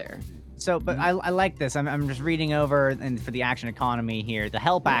get there. But I like this. I'm just reading over, and for the action economy here, the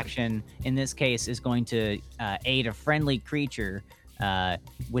help action in this case is going to aid a friendly creature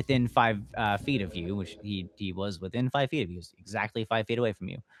within 5 feet of you, which he was within 5 feet of you. He was exactly 5 feet away from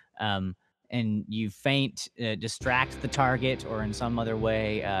you. And you feint, distract the target, or in some other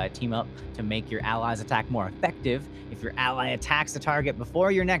way team up to make your ally's attack more effective. If your ally attacks the target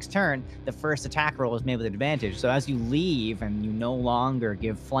before your next turn, the first attack roll is made with advantage. So as you leave and you no longer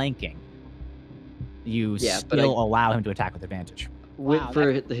give flanking, you still allow him to attack with advantage.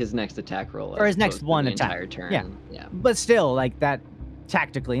 For his next attack roll. Or his next one attack. Entire turn. Yeah. But still, like, that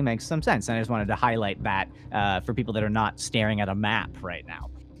tactically makes some sense. And I just wanted to highlight that for people that are not staring at a map right now.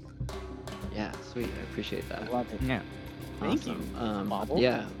 Yeah, sweet. I appreciate I that. love it. Yeah. Thank you, Bobble.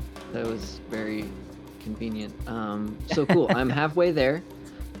 Yeah, that was very convenient. So cool. I'm halfway there.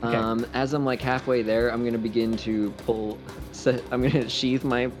 Okay. As I'm like halfway there, I'm gonna begin to I'm gonna sheath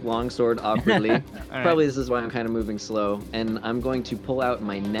my longsword awkwardly. All right. Probably this is why I'm kind of moving slow. And I'm going to pull out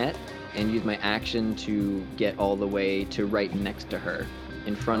my net and use my action to get all the way to right next to her,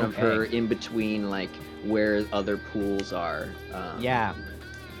 in front of her, in between like where other pools are. Yeah.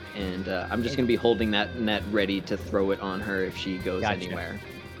 And I'm just gonna be holding that net ready to throw it on her if she goes Gotcha. anywhere.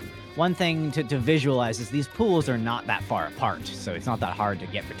 One thing to visualize is these pools are not that far apart, so it's not that hard to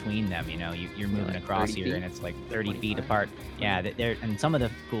get between them. You know, you're moving like across 30 here, and feet? it's like 30 feet 25? apart. Yeah, and some of the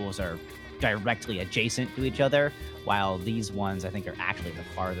pools are directly adjacent to each other, while these ones I think are actually the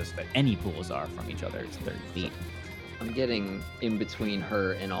farthest that any pools are from each other. It's 30 feet. I'm getting in between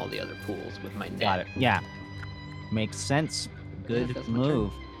her and all the other pools with my net. Got it. Yeah, makes sense. Good that's my turn.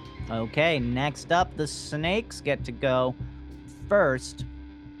 move. Okay, next up, the snakes get to go first.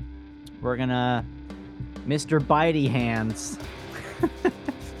 We're gonna Mr. Bitey Hands,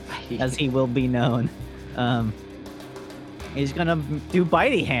 as he will be known. He's gonna do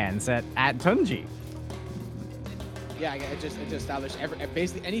Bitey Hands at Tunji. Yeah, I just established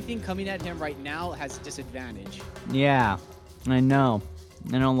basically anything coming at him right now has disadvantage. Yeah, I know.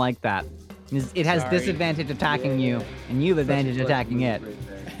 I don't like that. It has Sorry. disadvantage attacking you, and you have advantage attacking it.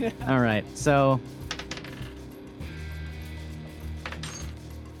 All right, so.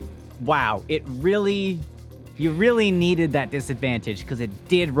 Wow, you really needed that disadvantage because it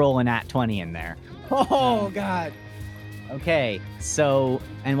did roll an @20 in there. Oh God. Okay, so,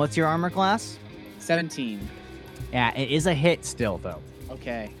 and what's your armor class? 17. Yeah, it is a hit still, though.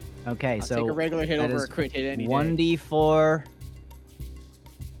 Okay. Okay, I'll so take a regular hit that over is a crit hit any day. 1d4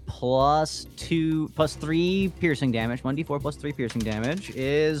 plus 3 piercing damage. 1d4 plus 3 piercing damage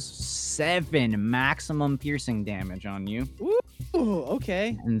is 7 maximum piercing damage on you. Ooh,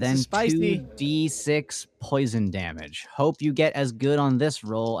 okay. And This then is spicy. 2d6 poison damage. Hope you get as good on this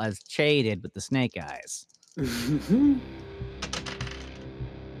roll as Che did with the snake eyes.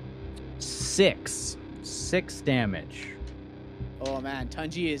 6 damage. Oh man,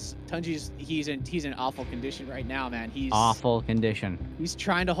 Tunji's he's in awful condition right now, man. He's Awful condition. He's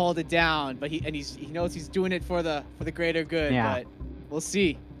trying to hold it down, but he knows he's doing it for the greater good. Yeah. But we'll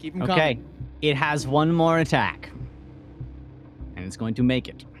see. Keep him Okay, coming. it has one more attack, and it's going to make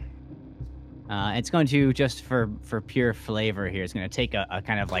it. It's going to, just for pure flavor here, it's going to take a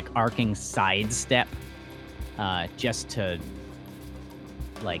kind of like arcing side step, just to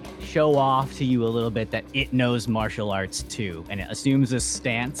like show off to you a little bit that it knows martial arts too, and it assumes a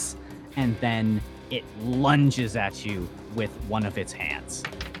stance, and then it lunges at you with one of its hands.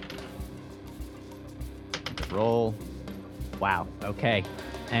 Roll. Wow. Okay.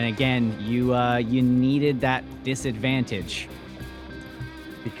 And again, you needed that disadvantage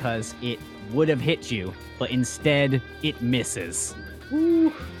because it would have hit you, but instead it misses.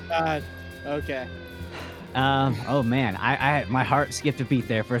 Ooh, God. Okay. Oh man, I my heart skipped a beat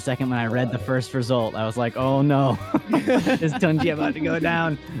there for a second when I read the first result. I was like, oh no, is Tunji about to go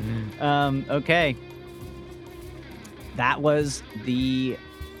down? Okay. That was the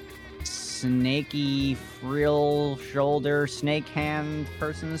snaky frill shoulder snake hand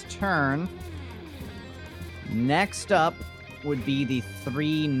person's turn. Next up would be the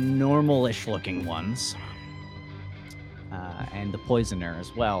 3 normal-ish looking ones. And the poisoner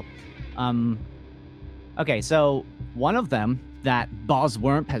as well. Okay, so one of them that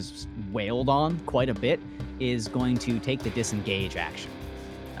Boswormp has wailed on quite a bit is going to take the disengage action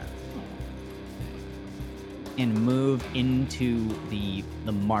and move into the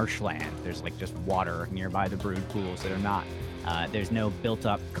marshland. There's like just water nearby the brood pools that are not. There's no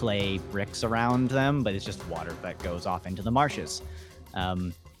built-up clay bricks around them, but it's just water that goes off into the marshes.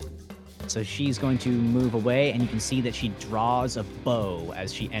 So she's going to move away, and you can see that she draws a bow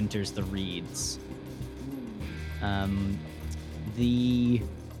as she enters the reeds. The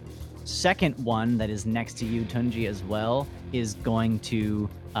second one that is next to you, Tunji, as well, is going to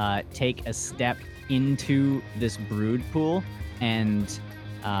take a step into this brood pool and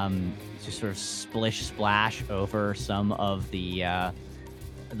just sort of splish splash over some of the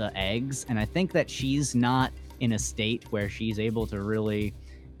eggs. And I think that she's not in a state where she's able to really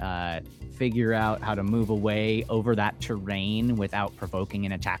figure out how to move away over that terrain without provoking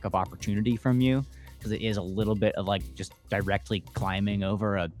an attack of opportunity from you, because it is a little bit of like just directly climbing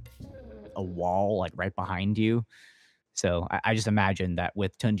over a wall like right behind you. So I just imagine that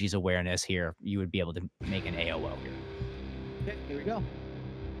with Tunji's awareness here, you would be able to make an AOO here. Okay, here we go.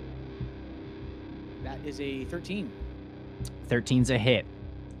 That is a 13. 13's a hit.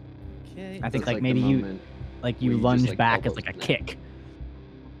 Okay. I think That's like the maybe you moment like where you you just, lunge like, back as elbow like a snap. kick.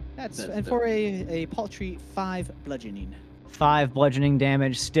 That's That's and the- for a paltry 5 bludgeoning. 5 bludgeoning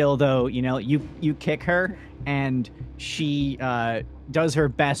damage. Still though, you kick her and she does her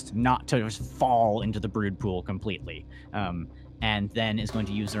best not to just fall into the brood pool completely. And then is going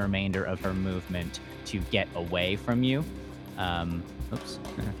to use the remainder of her movement to get away from you. Oops.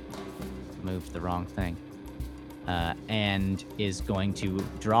 Moved the wrong thing. And is going to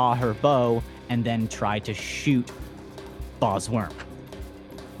draw her bow and then try to shoot Bosworm.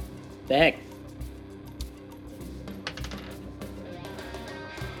 The heck?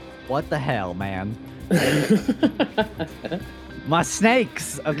 What the hell, man? My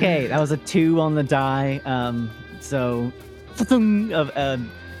snakes. Okay, that was a 2 on the die. So of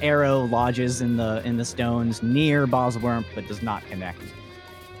arrow lodges in the stones near Bosworm, but does not connect.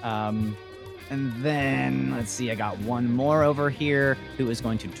 And then let's see, I got one more over here who is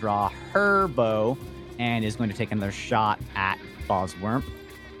going to draw her bow and is going to take another shot at Bosworm.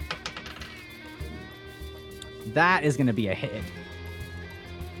 That is going to be a hit.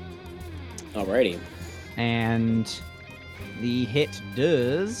 Alrighty. And the hit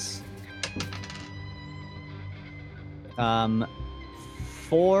does 4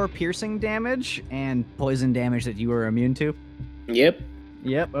 piercing damage and poison damage that you were immune to. Yep.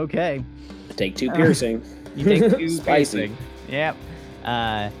 Yep, okay. Take 2 piercing. You take 2 Spicy. piercing. Yep.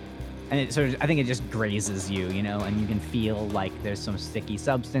 And it sort of, I think it just grazes you, and you can feel like there's some sticky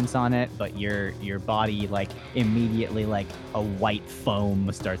substance on it, but your body like immediately like a white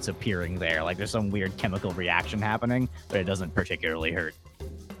foam starts appearing there. Like there's some weird chemical reaction happening, but it doesn't particularly hurt.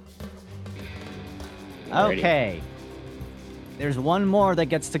 Alrighty. Okay. There's one more that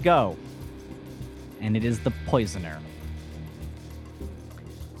gets to go. And it is the poisoner.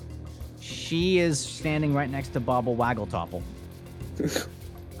 She is standing right next to Bobble Waggletopple.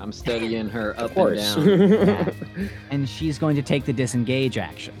 I'm studying her up Of course. and down. Yeah. And she's going to take the disengage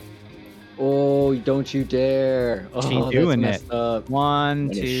action. Oh, don't you dare! Oh, She's that's doing messed it. Up. 1,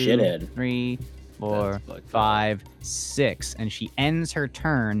 What a 2, shithead. 3, 4, That's fucked up. 5, 6. And she ends her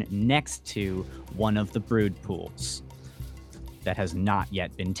turn next to one of the brood pools that has not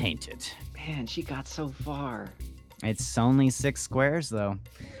yet been tainted. Man, she got so far. It's only 6 squares, though.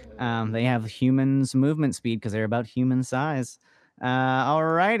 They have humans' movement speed because they're about human size.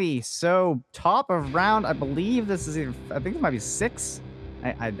 Alrighty, so top of round, I believe this is, I think it might be 6.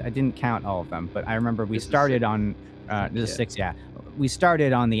 I didn't count all of them, but I remember we This is started 6. on, this is Yeah. 6, yeah. We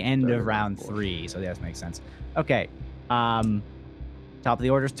started on the end Started of on round 4. 3, so that makes sense. Okay, top of the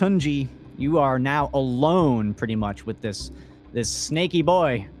order is Tunji. You are now alone, pretty much, with this snaky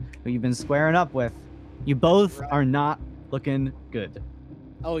boy who you've been squaring up with. You both are not looking good.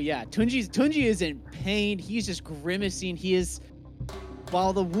 Oh yeah, Tunji is in pain. He's just grimacing. He is,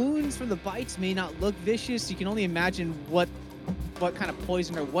 while the wounds from the bites may not look vicious, you can only imagine what kind of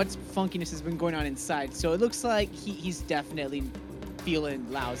poison or what funkiness has been going on inside. So it looks like he's definitely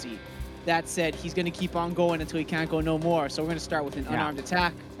feeling lousy. That said, he's gonna keep on going until he can't go no more. So we're gonna start with an Yeah. unarmed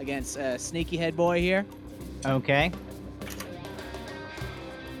attack against Snaky Head Boy here. Okay.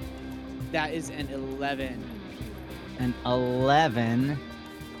 That is an 11. An 11.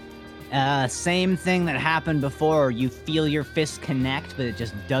 Same thing that happened before. You feel your fist connect, but it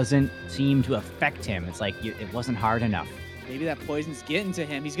just doesn't seem to affect him. It's like it wasn't hard enough. Maybe that poison's getting to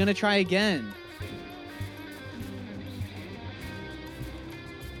him. He's gonna try again.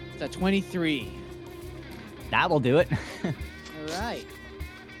 It's a 23. That'll do it. All right.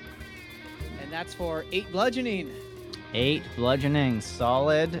 And that's for 8 bludgeoning. 8 bludgeoning,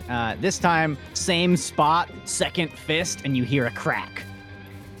 solid. This time, same spot, second fist, and you hear a crack.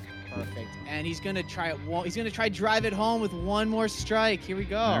 Perfect. And he's gonna try it. He's gonna try drive it home with one more strike. Here we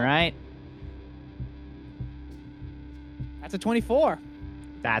go. All right. That's a 24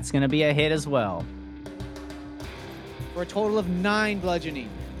 That's going to be a hit as well. for a total of 9 bludgeoning.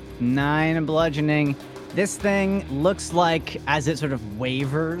 9 bludgeoning. This thing looks like, as it sort of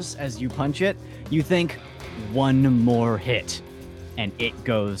wavers as you punch it, you think one more hit, and it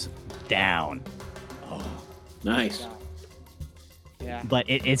goes down. Nice. Yeah. But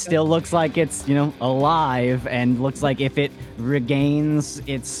it still looks like it's, alive, and looks like if it regains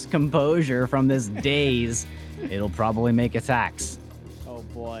its composure from this daze, it'll probably make attacks. Oh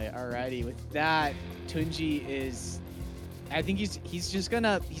boy. Alrighty. With that, Tunji is. I think he's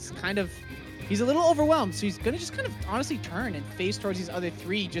a little overwhelmed. So he's gonna just kind of honestly turn and face towards these other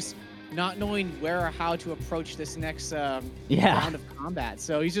 3, just not knowing where or how to approach this next round of combat.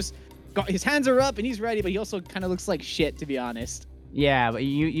 So he's just got his hands are up and he's ready, but he also kind of looks like shit, to be honest. Yeah, but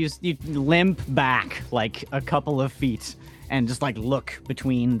you limp back like a couple of feet, and just like look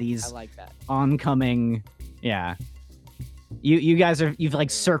between I these like that. oncoming. Yeah, you guys you've like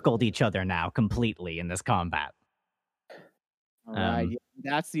circled each other now completely in this combat. All right, Um, yeah,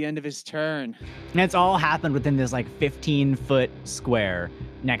 that's the end of his turn. And it's all happened within this like 15-foot square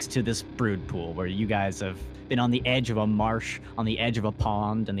next to this brood pool where you guys have been on the edge of a marsh, on the edge of a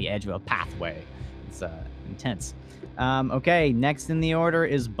pond, and the edge of a pathway. It's intense. Okay, next in the order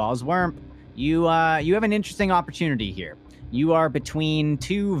is Bosworm. You have an interesting opportunity here. You are between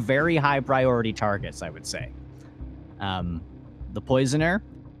two very high priority targets, I would say. The poisoner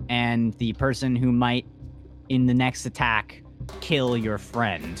and the person who might, in the next attack, kill your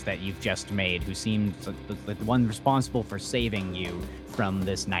friend that you've just made, who seemed the one responsible for saving you from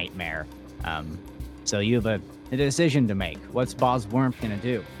this nightmare. So you have a decision to make. What's Bosworm gonna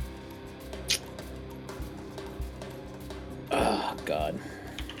do? Oh, God.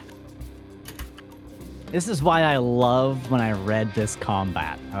 This is why I loved when I read this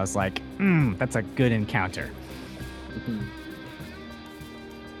combat. I was like, that's a good encounter.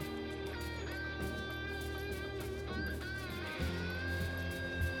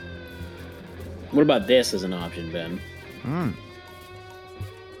 What about this as an option, Ben? Mm.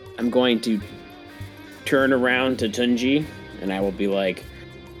 I'm going to turn around to Tunji, and I'll be like,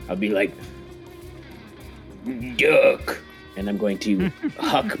 duck, and I'm going to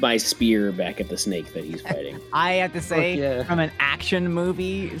huck my spear back at the snake that he's fighting. I have to say, yeah. from an action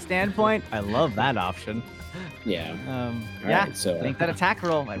movie standpoint, I love that option. Yeah. Yeah, right, so make that attack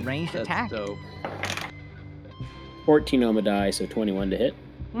roll, a ranged That's attack. dope. 14 on the die, so 21 to hit.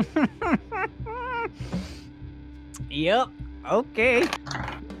 Yep. Okay.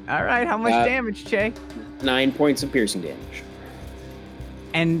 All right. How much damage, Che? 9 points of piercing damage.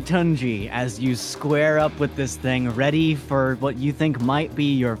 And Tunji, as you square up with this thing, ready for what you think might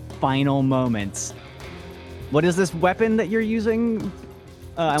be your final moments. What is this weapon that you're using? I It's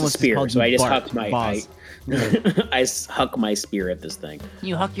a almost spear, called so you I just Bart, hucked my boss. I huck my spear at this thing.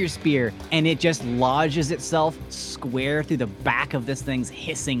 You huck your spear, and it just lodges itself square through the back of this thing's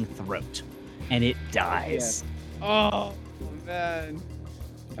hissing throat, and it dies. Oh man.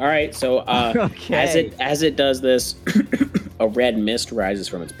 All right, so Okay. as it does this, a red mist rises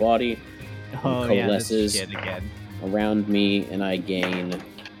from its body, Oh yeah, this coalesces shit again. around me, and I gain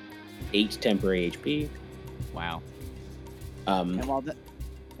 8 temporary HP. Wow. And while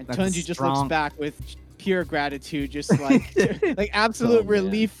and That's Tunji just strong. looks back with pure gratitude, just like like absolute Oh, man.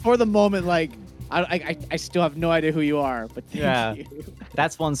 relief for the moment. Like I still have no idea who you are, but thank Yeah. you.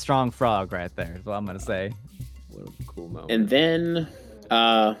 That's one strong frog right there, is what I'm gonna say. What a cool moment. And then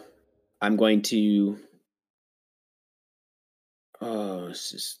I'm going to. Oh,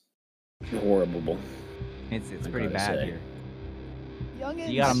 this is horrible. It's I'd pretty probably bad say. here. Youngins.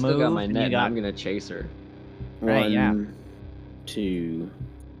 You gotta I still got move, my and net, you and got- I'm gonna chase her. Right, One, yeah. 2,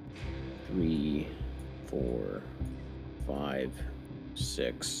 3, 4, 5,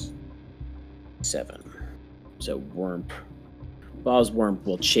 6, 7. So Bosworm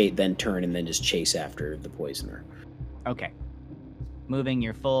will then turn and then just chase after the poisoner. Okay. Moving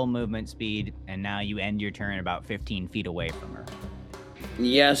your full movement speed, and now you end your turn about 15 feet away from her.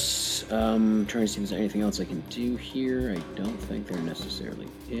 Yes. Trying to see if there's anything else I can do here. I don't think there necessarily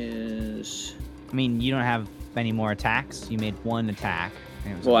is. I mean, you don't have any more attacks. You made one attack.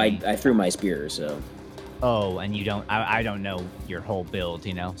 and it was Well, only- I threw my spear, so Oh, and you don't. I don't know your whole build,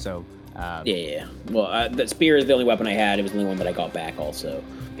 you know. So. yeah. Well, the spear is the only weapon I had. It was the only one that I got back, also.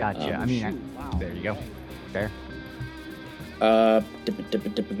 Gotcha. I mean, Shoot, wow. there you go. Fair.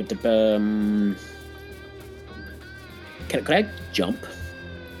 Could I jump?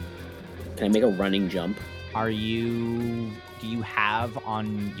 Can I make a running jump? Do you have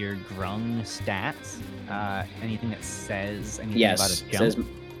on your Grung stats anything that says anything Yes. about a jump?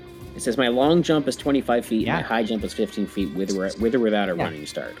 It says my long jump is 25 feet Yeah. and my high jump is 15 feet with or without a Yeah. running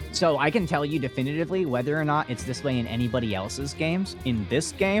start. So I can tell you definitively whether or not it's this way in anybody else's games. In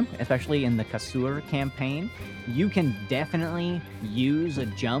this game, especially in the Kasur campaign, you can definitely use a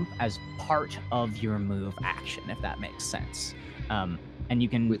jump as part of your move action, if that makes sense. And you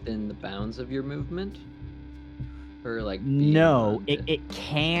can Within the bounds of your movement? Or like no, beyond it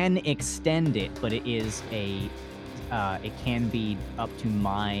can extend it, but it is it can be up to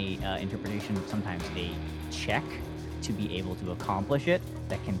my interpretation sometimes a check to be able to accomplish it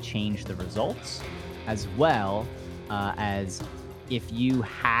that can change the results, as well as if you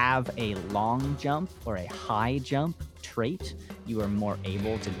have a long jump or a high jump trait, you are more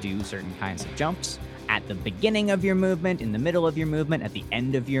able to do certain kinds of jumps at the beginning of your movement, in the middle of your movement, at the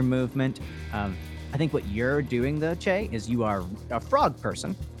end of your movement. I think what you're doing though, Che, is you are a frog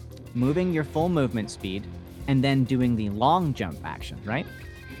person, moving your full movement speed and then doing the long jump action, right?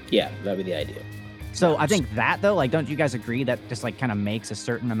 Yeah, that'd be the idea. So I think that though, like, don't you guys agree that just like kind of makes a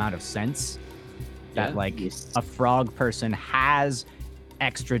certain amount of sense? That like a frog person has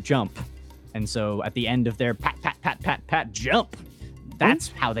extra jump, and so at the end of their pat pat pat pat pat jump, that's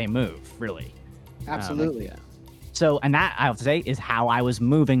how they move, really. Absolutely. Yeah. So, and that I have to say is how I was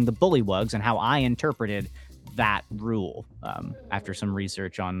moving the bullywugs and how I interpreted that rule after some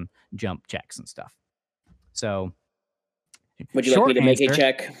research on jump checks and stuff. So, would you like me to make a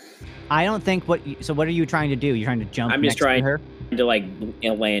check? I don't think so what are you trying to do? You're trying to jump I'm just next trying to her? to like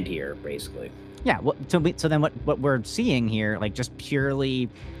land here, basically. Yeah, so then what we're seeing here, like just purely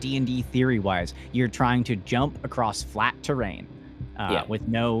D&D theory-wise, you're trying to jump across flat terrain. With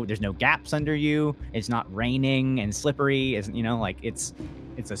there's no gaps under you. It's not raining and slippery. Isn't like it's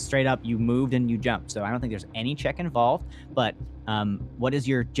a straight up you moved and you jumped. So I don't think there's any check involved. But what does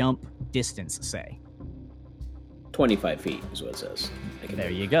your jump distance say? 25 feet is what it says.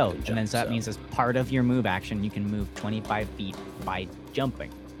 There you go. Jump, and then so that means as part of your move action, you can move 25 feet by jumping.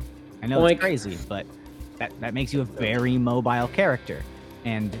 I know it's crazy, but that makes you a very mobile character.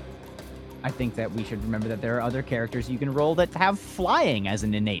 And I think that we should remember that there are other characters you can roll that have flying as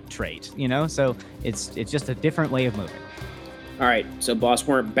an innate trait, So it's just a different way of moving. All right, so Boss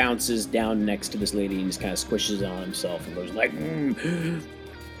Worm bounces down next to this lady and just kind of squishes it on himself and goes like,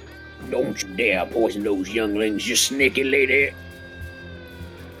 "Don't you dare poison those younglings, you sneaky lady."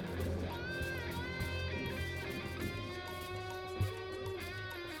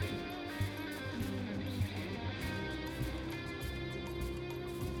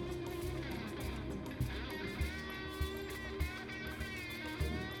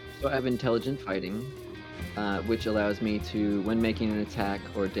 So I have intelligent fighting, which allows me to, when making an attack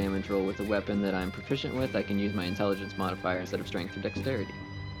or damage roll with a weapon that I'm proficient with, I can use my intelligence modifier instead of strength or dexterity.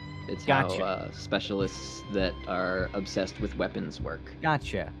 It's how specialists that are obsessed with weapons work.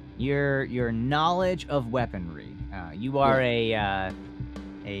 Gotcha. Your knowledge of weaponry. You are a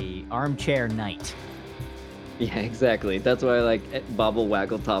armchair knight. Yeah, exactly. That's why I like Bobble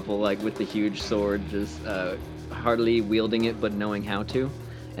Waggle Topple, like with the huge sword, just hardly wielding it but knowing how to.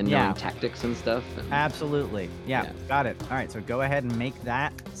 And knowing tactics and stuff. Absolutely. Yeah, got it. All right, so go ahead and make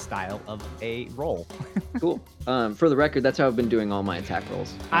that style of a roll. Cool. For the record, that's how I've been doing all my attack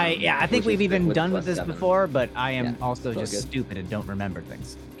rolls. I think we've even done with this before, but I am also just stupid and don't remember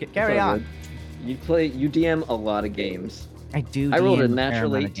things. Carry on. You DM a lot of games. I do. I rolled a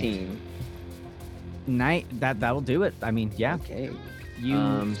natural 18. That'll do it. I mean, yeah. Okay.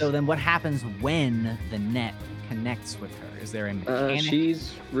 So then what happens when the net connects with her? Is there a mechanic?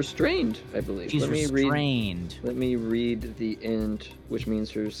 She's restrained, I believe. She's restrained. Let me read the int, which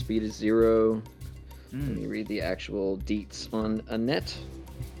means her speed is 0. Let me read the actual deets on a net.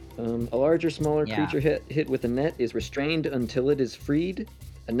 A large or smaller creature hit with a net is restrained until it is freed.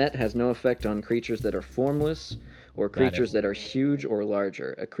 A net has no effect on creatures that are formless or creatures that are huge or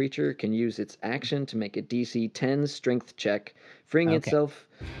larger. A creature can use its action to make a DC 10 strength check, freeing itself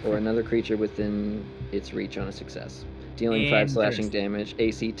or another creature within its reach on a success. Dealing 5 slashing damage,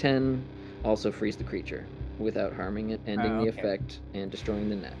 AC 10, also frees the creature without harming it, ending the effect, and destroying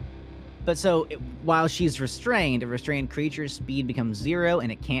the net. But so, while she's restrained, a restrained creature's speed becomes 0,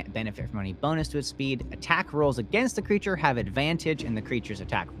 and it can't benefit from any bonus to its speed. Attack rolls against the creature have advantage, and the creature's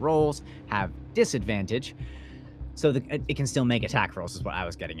attack rolls have disadvantage. So it can still make attack rolls, is what I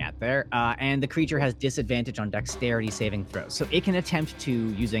was getting at there. And the creature has disadvantage on dexterity saving throws. So it can attempt to,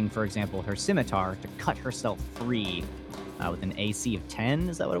 using, for example, her scimitar, to cut herself free with an AC of 10.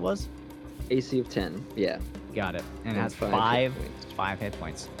 Is that what it was? AC of 10, yeah. Got it. And it has 5 hit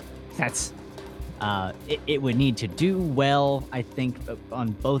points. That's... it would need to do well, I think,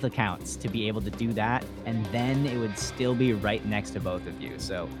 on both accounts to be able to do that. And then it would still be right next to both of you.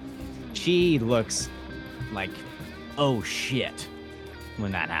 So she looks like... oh shit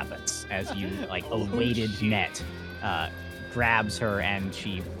when that happens, as you like a weighted net grabs her and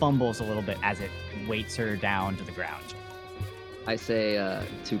she fumbles a little bit as it weights her down to the ground. I say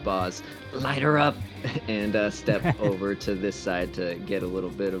to Boz, light her up, and step over to this side to get a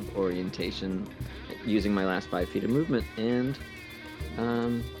little bit of orientation using my last 5 feet of movement. And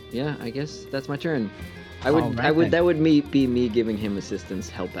I guess that's my turn. That would be me giving him assistance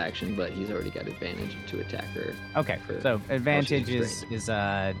help action, but he's already got advantage to attack her. Okay, so advantage is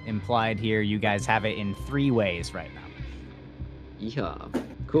implied here. You guys have it in 3 ways right now. Yeah,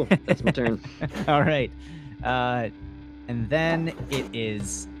 cool. That's my turn. All right, and then it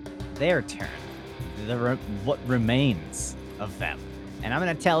is their turn. What remains of them, and I'm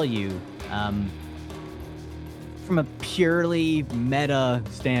gonna tell you, from a purely meta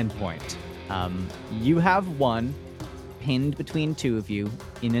standpoint. You have one pinned between two of you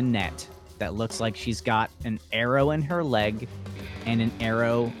in a net that looks like she's got an arrow in her leg and an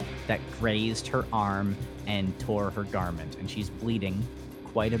arrow that grazed her arm and tore her garment, and she's bleeding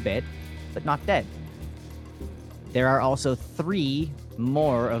quite a bit, but not dead. There are also 3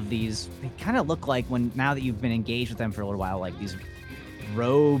 more of these. They kind of look like, now that you've been engaged with them for a little while, like these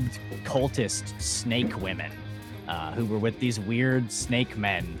robed cultist snake women who were with these weird snake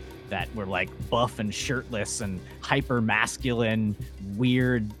men that were like buff and shirtless and hyper masculine,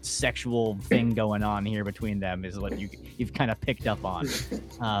 weird sexual thing going on here between them is what you've kind of picked up on.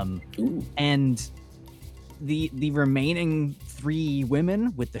 And the remaining 3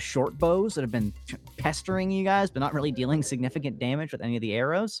 women with the short bows that have been pestering you guys, but not really dealing significant damage with any of the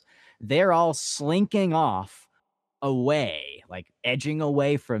arrows, they're all slinking off away, like edging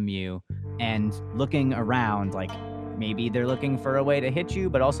away from you and looking around, like maybe they're looking for a way to hit you,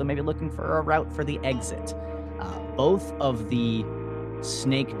 but also maybe looking for a route for the exit. Both of the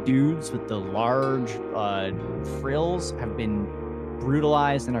snake dudes with the large frills have been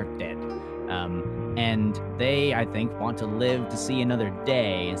brutalized and are dead. And they, I think, want to live to see another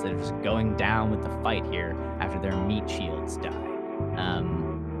day instead of just going down with the fight here after their meat shields die.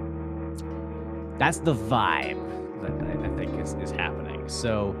 That's the vibe that I think is happening.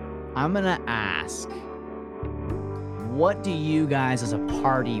 So I'm going to ask, what do you guys as a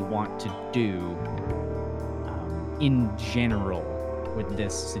party want to do in general with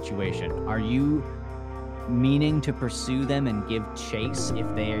this situation? Are you meaning to pursue them and give chase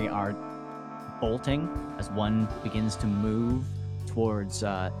if they are bolting as one begins to move towards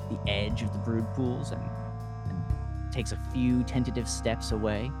the edge of the brood pools and takes a few tentative steps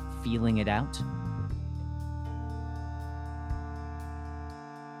away, feeling it out?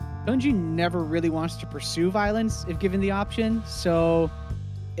 Tunji never really wants to pursue violence if given the option. So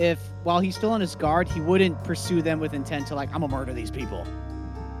while he's still on his guard, he wouldn't pursue them with intent to, like, I'm gonna murder these people.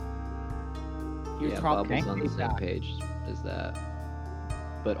 Bobble's on the same page as that.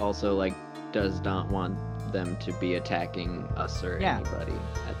 But also, like, does not want them to be attacking us or anybody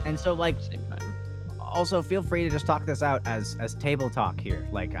at the same time. Also, feel free to just talk this out as table talk here.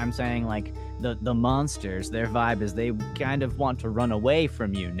 Like, I'm saying, like, the monsters, their vibe is they kind of want to run away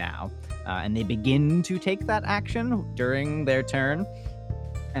from you now, and they begin to take that action during their turn.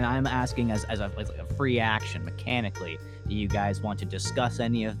 And I'm asking as a free action mechanically, do you guys want to discuss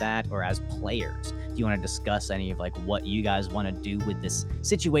any of that? Or as players, do you want to discuss any of, like, what you guys want to do with this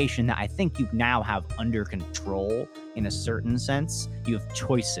situation that I think you now have under control in a certain sense? You have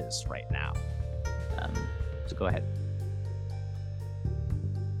choices right now. So go ahead.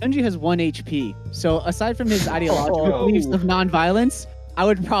 Tunji has 1 HP, so aside from his ideological beliefs of non-violence, I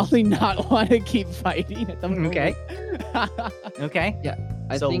would probably not want to keep fighting at the moment. Okay. Okay. Yeah.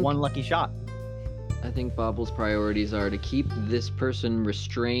 I think 1 lucky shot. I think Bobble's priorities are to keep this person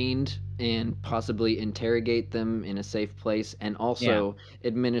restrained and possibly interrogate them in a safe place, and also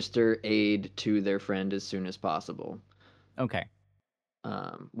administer aid to their friend as soon as possible. Okay.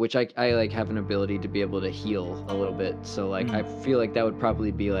 Which I like have an ability to be able to heal a little bit, so like I feel like that would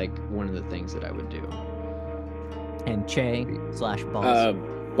probably be like one of the things that I would do. And Che/Boz.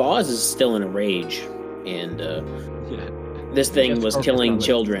 Boz is still in a rage, and this thing was killing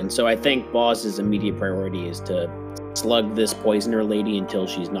children. So I think Boz's immediate priority is to slug this poisoner lady until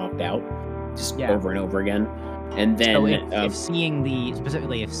she's knocked out, just over and over again. And then, so if seeing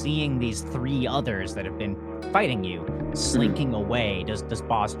these 3 others that have been fighting you slinking away, does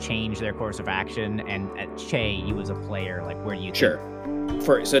Boz change their course of action? And at Che, you as a player, like, where do you think?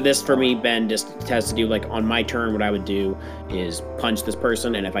 So this for me, Ben, just has to do, like, on my turn, what I would do is punch this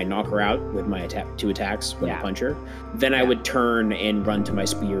person, and if I knock her out with my 2 attacks when I punch her, then I would turn and run to my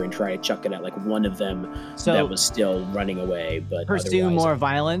spear and try to chuck it at, like, one of them that was still running away. But pursue more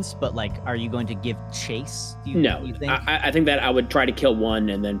violence, but, like, are you going to give chase? No, I think that I would try to kill one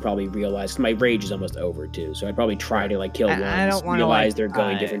and then probably realize my rage is almost over too. So I'd probably try to, like, kill one, realize they're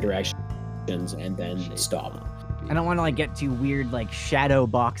going different directions, and then stop. I don't want to, like, get too weird, like, shadow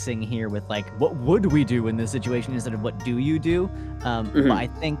boxing here with, like, what would we do in this situation instead of what do you do? But I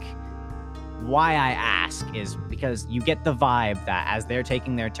think why I ask is because you get the vibe that as they're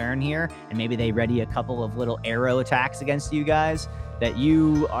taking their turn here, and maybe they ready a couple of little arrow attacks against you guys, that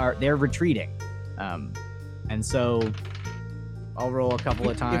they're retreating. And so I'll roll a couple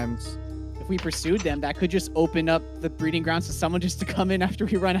of times. If we pursued them, that could just open up the breeding grounds to someone just to come in after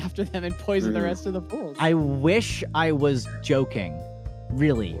we run after them and poison the rest of the pools. I wish I was joking,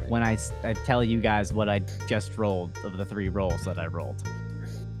 really, when I tell you guys what I just rolled of the 3 rolls that I rolled.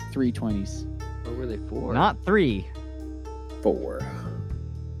 3 20s. What were they for? Not 3. 4.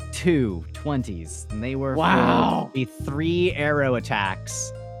 2 20s, and they were Wow. for the 3 arrow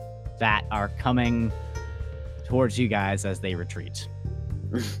attacks that are coming towards you guys as they retreat.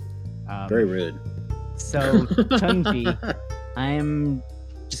 Very rude. So, Tunji, I'm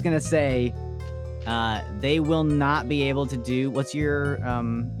just gonna say, they will not be able to do. What's your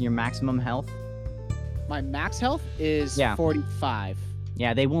maximum health? My max health is Yeah. 45.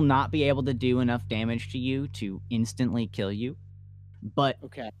 Yeah, they will not be able to do enough damage to you to instantly kill you. But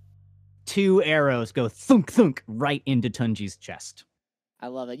Okay. 2 arrows go thunk thunk right into Tunji's chest. I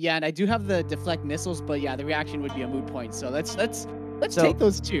love it. Yeah, and I do have the deflect missiles, but yeah, the reaction would be a moot point. So let's So, take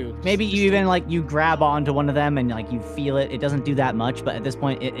those 2. Maybe you even you grab onto one of them and you feel it. It doesn't do that much, but at this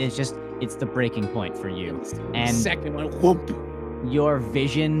point it's the breaking point for you. And second one, whoop. your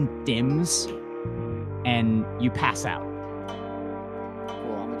vision dims and you pass out.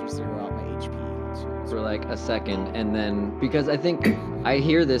 Cool. I'm gonna just zero out my HP. For like a second, and then because I think I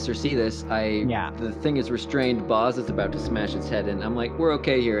hear this or see this, the thing is restrained. Boz is about to smash its head in. I'm like, we're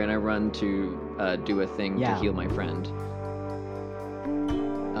okay here, and I run to do a thing to heal my friend.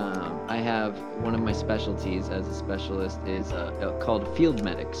 I have one of my specialties as a specialist is called Field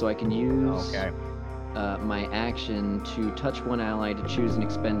Medic, so I can use my action to touch one ally to choose and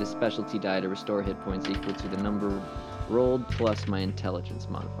expend a specialty die to restore hit points equal to the number rolled plus my intelligence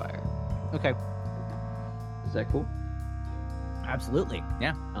modifier. Okay. Is that cool? Absolutely.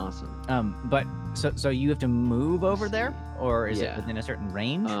 Yeah. Awesome. But so you have to move over there, or is it Yeah. within a certain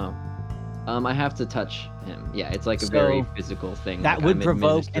range? I have to touch him. Yeah, it's like a So, very physical thing. That like would I'm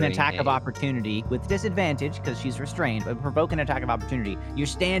provoke an administering attack of a- opportunity with disadvantage because she's restrained, but provoke an attack of opportunity. You're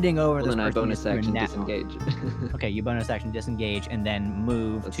standing over Well, this then I person bonus with your action net- disengage. Okay, you bonus action disengage and then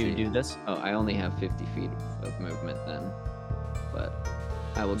move Let's to see. do this. Oh, I only have 50 feet of movement then, but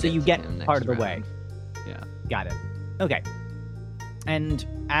I will. So you to get him next part of the round. way. Yeah. Got it. Okay. And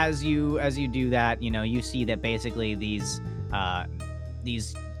as you do that, you see that basically these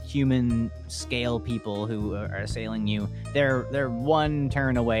human scale people who are assailing you, they're one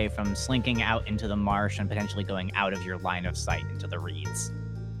turn away from slinking out into the marsh and potentially going out of your line of sight into the reeds.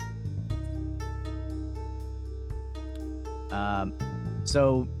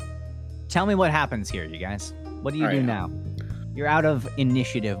 So tell me what happens here, you guys. What do you do Alright. now? You're out of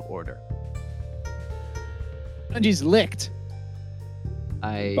initiative order. Tunji's licked.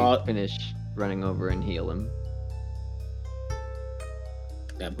 I But- finish running over and heal him.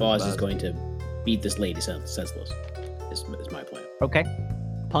 Yeah, Boz is going to beat this lady senseless. Is my plan. Okay.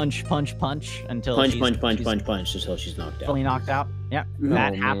 Punch, punch, punch until Punch, she's, punch, punch, she's punch, punch until she's knocked out. fully knocked out. Yeah, Oh,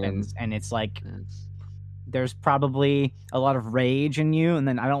 that man. happens, and it's like That's... there's probably a lot of rage in you, and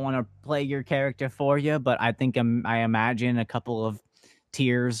then I don't want to play your character for you, but I think I imagine a couple of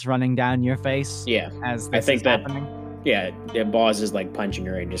tears running down your face Yeah, as I this think is that- happening. yeah. Boz is like punching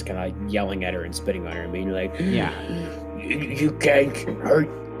her and just kind of yelling at her and spitting on her and being like, Yeah. you can't hurt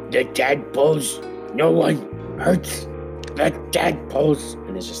the tadpoles. No one hurts the tadpoles."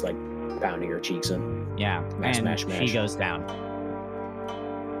 And it's just like pounding her cheeks in. Yeah, Smash, and smash, smash. she goes down,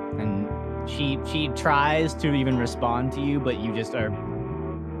 and she tries to even respond to you, but you just are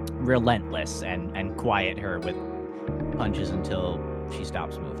relentless and quiet her with punches until she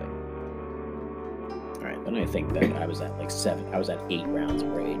stops moving. All right, then I think that I was at like 7. I was at 8 rounds of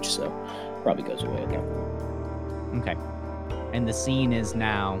rage, so probably goes away at that point. Okay. And the scene is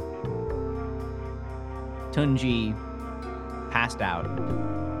now Tunji passed out,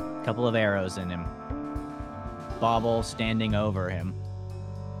 a couple of arrows in him, Bobble standing over him,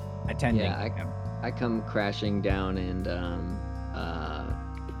 attending Yeah, him. I come crashing down and how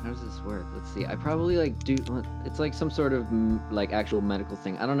does this work? Let's see. I probably it's like some sort of like actual medical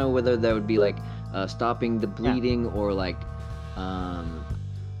thing. I don't know whether that would be like stopping the bleeding or like I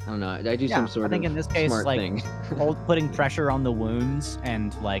don't know. I do some sort I think of in this case, smart like thing. putting pressure on the wounds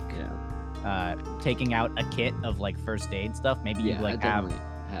and like Yeah. taking out a kit of like first aid stuff. Maybe you Yeah, I like have definitely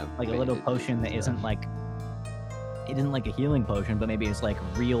have like a little bandages potion that and isn't stuff. like it isn't like a healing potion, but maybe it's like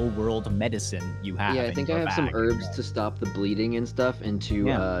real world medicine you have. Yeah, I in think I your have some bag. herbs to stop the bleeding and stuff, and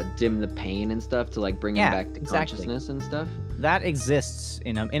to dim the pain and stuff, to like bring him Yeah, back to exactly. consciousness and stuff. That exists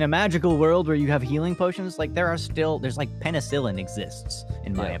in a magical world where you have healing potions. Like there's like penicillin exists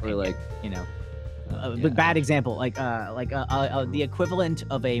in my Yeah, or opinion. like The bad example, like the equivalent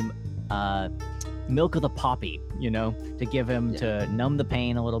of a milk of the poppy, to give him to numb the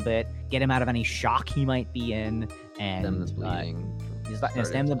pain a little bit, get him out of any shock he might be in, and stem the bleeding.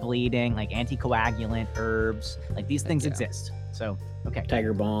 stem the bleeding, like anticoagulant herbs, like these things yeah. exist. So okay,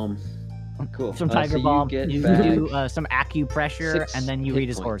 Tiger Balm. Cool. some So tiger you balm, get you back do some acupressure, 6 and then you hit read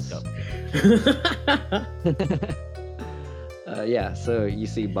his points. horoscope. Yeah, so you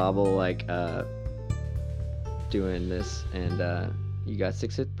see Bobble like doing this, and you got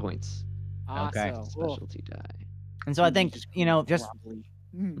 6 hit points. Okay. Awesome. Specialty die. And so I Tunji think, just just grumbly.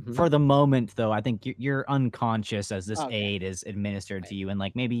 Mm. for the moment, though, I think you're unconscious as this Okay. aid is administered to you, and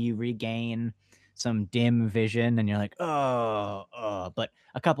like maybe you regain some dim vision, and you're like, but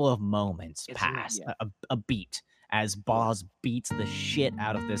a couple of moments It's pass, yeah. a beat, as Boz beats the shit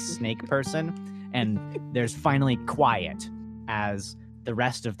out of this snake person, and there's finally quiet as the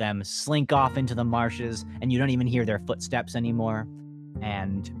rest of them slink off into the marshes, and you don't even hear their footsteps anymore,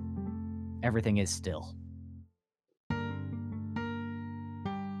 and everything is still.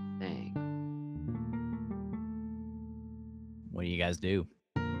 Dang. What do you guys do?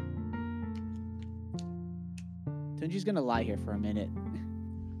 Tunji's gonna lie here for a minute.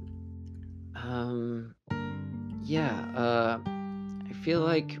 Yeah, I feel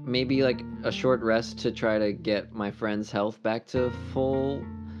like maybe like a short rest to try to get my friend's health back to full.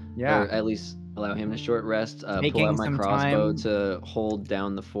 Or at least allow him a short rest. Pull Taking out my some crossbow time. to hold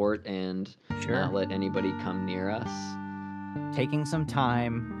down the fort and Sure. not let anybody come near us. Taking some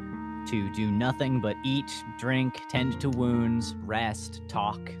time to do nothing but eat, drink, tend to wounds, rest,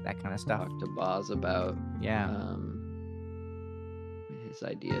 talk, that kind of stuff. Talk to Boz about Yeah. his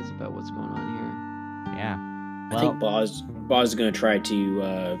ideas about what's going on here. Yeah. I think Boz is going to try to,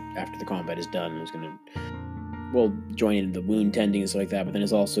 after the combat is done, is going to, join in the wound tending and stuff like that, but then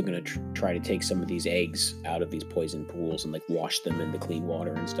is also going to try to take some of these eggs out of these poison pools and, like, wash them in the clean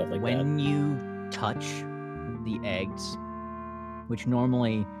water and stuff like that. When you touch the eggs, which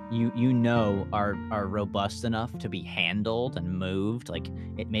normally you know are robust enough to be handled and moved, like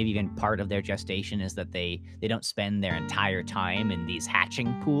it maybe even part of their gestation is that they don't spend their entire time in these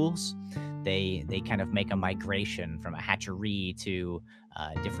hatching pools. They kind of make a migration from a hatchery to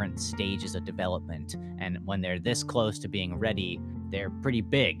different stages of development, and when they're this close to being ready, they're pretty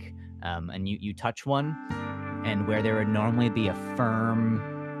big. And you touch one, and where there would normally be a firm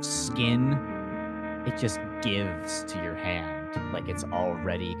skin, it just gives to your hand like it's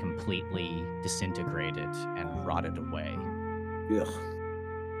already completely disintegrated and rotted away. Ugh.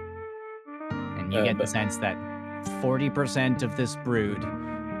 And you get the sense that 40% of this brood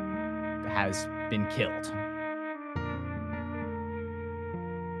has been killed.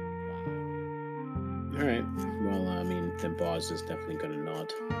 All right. Well, I mean, then Boz is definitely going to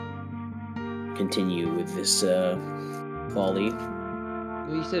not continue with this folly.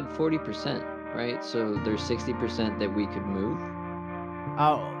 Well, you said 40%, right? So there's 60% that we could move.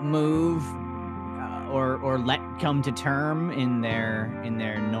 Move or let come to term in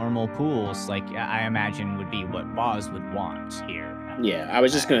their normal pools, like I imagine would be what Boz would want here. Yeah, I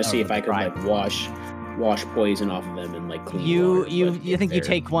was just gonna see if I could like wash poison off of them and like clean water. You think you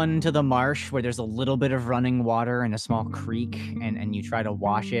take one to the marsh where there's a little bit of running water and a small creek, and you try to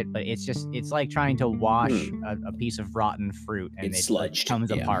wash it, but it's like trying to wash a piece of rotten fruit, and it's sludged,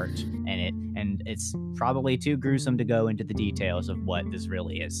 comes apart, and it's probably too gruesome to go into the details of what this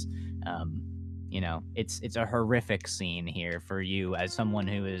really is. It's a horrific scene here for you as someone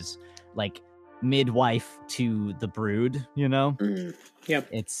who is like midwife to the brood, Yeah.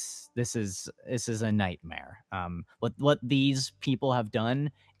 This is a nightmare. What these people have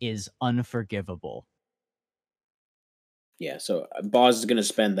done is unforgivable. Yeah, so Boz is gonna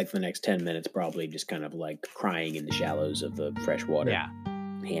spend like the next 10 minutes probably just kind of like crying in the shallows of the fresh water. Yeah.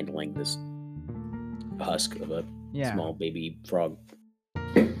 Handling this husk of a small baby frog.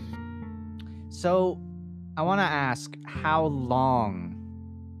 So I want to ask, how long?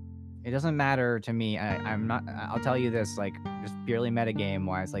 It doesn't matter to me. I'll tell you this, like, just purely metagame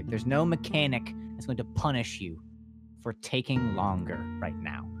wise, like, there's no mechanic that's going to punish you for taking longer right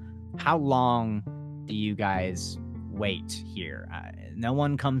now. How long do you guys wait here? No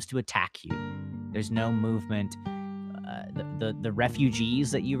one comes to attack you. There's no movement. The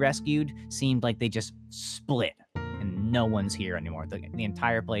refugees that you rescued seemed like they just split and no one's here anymore. The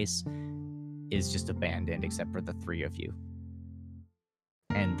entire place is just abandoned except for the three of you.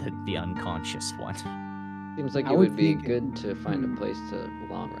 And the unconscious one. Seems like it would be good to find a place to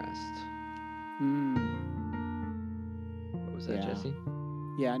long rest. What was that, Jesse?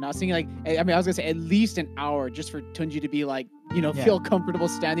 Yeah, and I was thinking I was gonna say at least an hour just for Tunji to be like, feel comfortable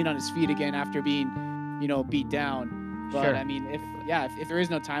standing on his feet again after being, beat down. But sure. I mean, if there is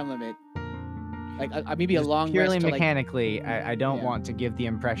no time limit, like maybe a long purely rest mechanically, I don't want to give the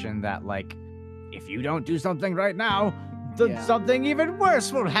impression that like, if you don't do something right now, something even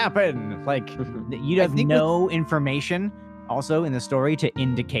worse will happen. Like, you have no information also in the story to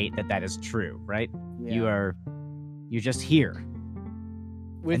indicate that is true, right? Yeah. You're just here.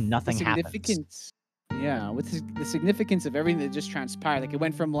 With and nothing the significant happens. Yeah, with the significance of everything that just transpired, like it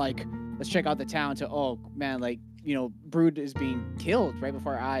went from like let's check out the town to oh man, like Brood is being killed right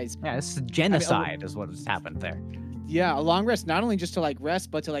before our eyes. Yeah, this is genocide is what has happened there. Yeah, a long rest, not only just to like rest,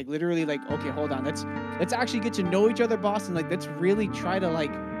 but to like literally like okay, hold on, let's actually get to know each other, boss, and like let's really try to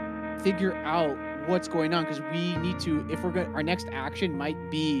like figure out what's going on because we need to if we're going our next action might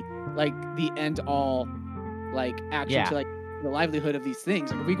be like the end all like action to like the livelihood of these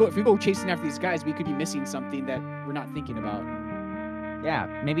things. Like if we go chasing after these guys, we could be missing something that we're not thinking about. Yeah,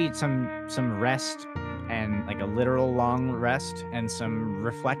 maybe some rest and like a literal long rest and some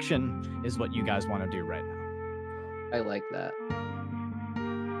reflection is what you guys want to do right now. I like that.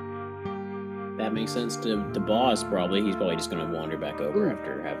 That makes sense to Boss, probably. He's probably just going to wander back over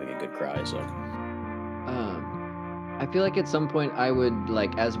after having a good cry, so... I feel like at some point I would,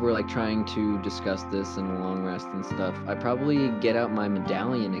 like, as we're, like, trying to discuss this in the long rest and stuff, I'd probably get out my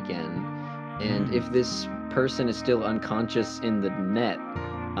medallion again, and if this person is still unconscious in the net,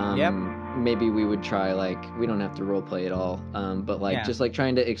 maybe we would try, like, we don't have to roleplay at all, but, like, just, like,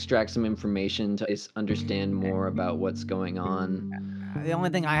 trying to extract some information to understand more about what's going on. The only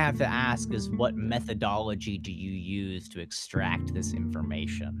thing I have to ask is what methodology do you use to extract this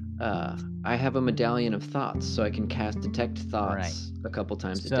information? I have a medallion of thoughts, so I can cast detect thoughts a couple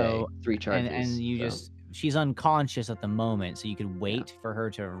times a day, 3 charges. And you she's unconscious at the moment, so you could wait for her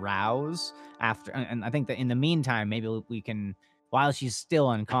to rouse after. And I think that in the meantime, maybe we can, while she's still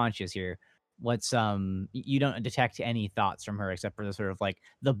unconscious here, you don't detect any thoughts from her except for the sort of like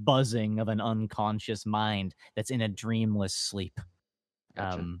the buzzing of an unconscious mind that's in a dreamless sleep.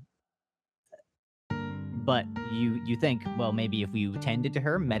 Gotcha. But you think, well, maybe if you tended to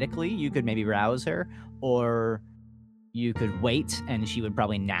her medically, you could maybe rouse her, or you could wait and she would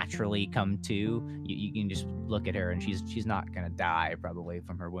probably naturally come to. You can just look at her and she's not gonna die probably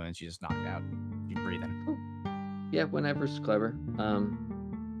from her wounds. She's just knocked out. She's breathing. Yeah, whenever's clever.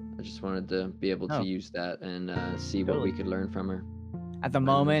 I just wanted to be able to use that and see what we could learn from her. At the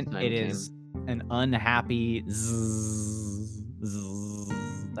moment, it is an unhappy zzz,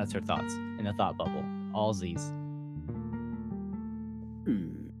 zzz. That's her thoughts in the thought bubble. All Z's.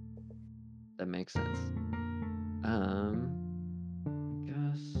 That makes sense. I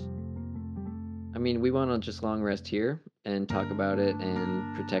guess. I mean, we want to just long rest here and talk about it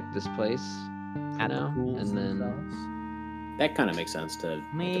and protect this place for now, and then that kind of makes sense to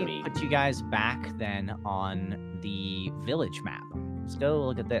me. Put you guys back then on the village map. Let's go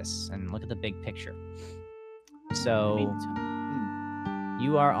look at this and look at the big picture. So.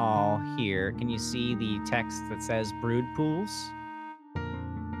 You are all here. Can you see the text that says Brood Pools?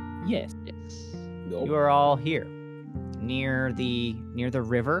 Yes. Nope. You are all here, near the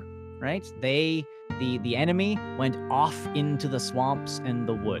river, right? The enemy went off into the swamps and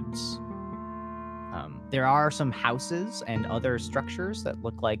the woods. There are some houses and other structures that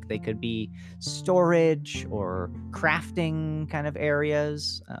look like they could be storage or crafting kind of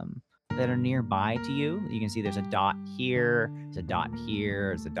areas. That are nearby to you. You can see there's a dot here, there's a dot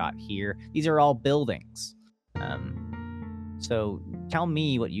here, there's a dot here. These are all buildings. So tell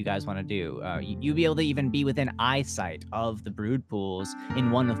me what you guys want to do. You'll be able to even be within eyesight of the Brood Pools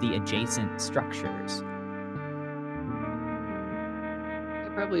in one of the adjacent structures.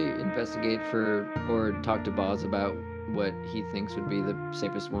 I'd probably investigate or talk to Boz about what he thinks would be the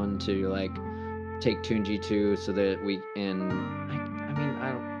safest one to like take Tunji to, so that we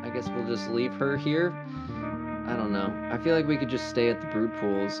I guess we'll just leave her here. I don't know. I feel like we could just stay at the Brood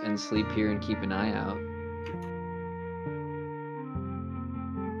Pools and sleep here and keep an eye out.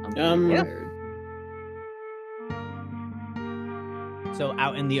 I'm tired. So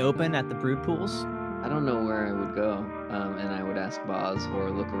out in the open at the Brood Pools? I don't know where I would go, and I would ask Boz or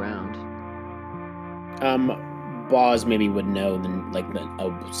look around. Boz maybe would know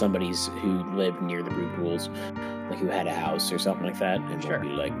somebody's who lived near the Brood Pools, like who had a house or something like that, and would be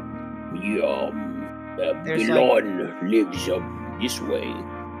like, Bilon lives up this way.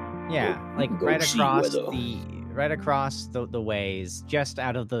 Yeah, like right across the ways, just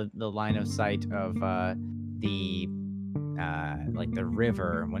out of the line of sight of the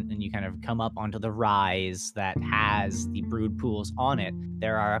river. When you kind of come up onto the rise that has the Brood Pools on it,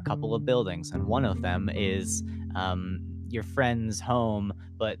 there are a couple of buildings, and one of them is your friend's home,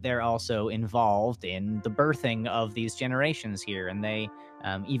 but they're also involved in the birthing of these generations here, and they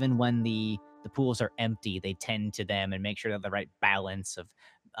even when the pools are empty, they tend to them and make sure that the right balance of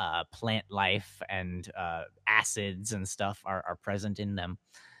plant life and acids and stuff are present in them.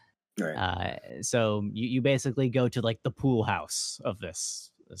 Right. So you basically go to like the pool house of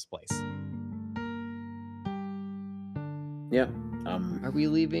this place. Yeah. Are we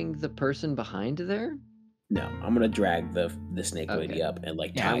leaving the person behind there? No, I'm gonna drag the snake lady Okay. up and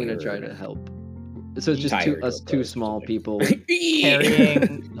like Yeah, tie I'm gonna her. try to help. So it's just Tie her to a two post or small something. people.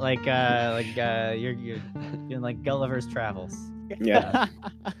 Carrying you're doing like Gulliver's Travels. Yeah.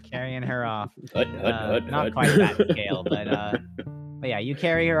 Carrying her off. Hut, Not quite that scale, but yeah, you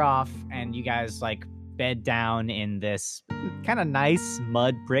carry her off, and you guys like bed down in this kind of nice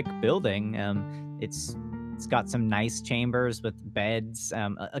mud brick building. It's got some nice chambers with beds.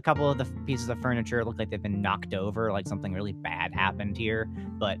 A couple of the pieces of furniture look like they've been knocked over, like something really bad happened here,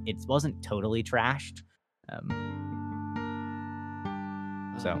 but it wasn't totally trashed.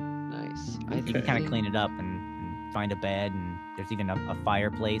 So Nice. you can kind of clean it up and find a bed, and there's even a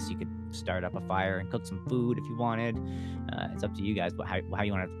fireplace. You could start up a fire and cook some food if you wanted. It's up to you guys how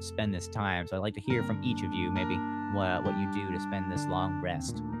you want to spend this time. So I'd like to hear from each of you maybe what you do to spend this long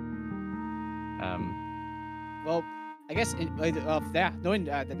rest. Well, I guess knowing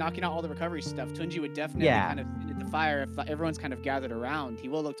that knocking out all the recovery stuff, Tunji would definitely kind of sit at the fire if everyone's kind of gathered around. He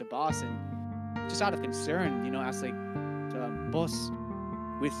will look to Boss and just out of concern, ask like, Boss,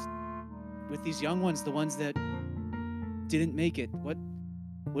 with these young ones, the ones that didn't make it, what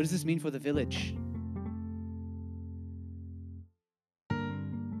does this mean for the village?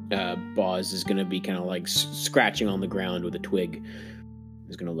 Boz is gonna be kind of like scratching on the ground with a twig.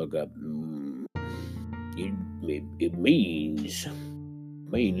 He's gonna look up. It means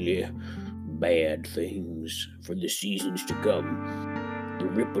mainly bad things for the seasons to come. The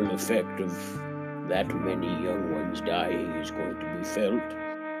ripple effect of that many young ones dying is going to be felt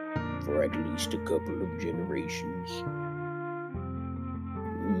for at least a couple of generations.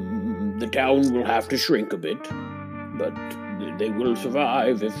 The town will have to shrink a bit, but they will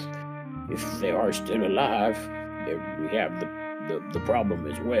survive if they are still alive. We have the problem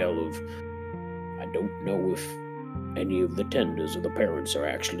as well of I don't know if any of the tenders or the parents are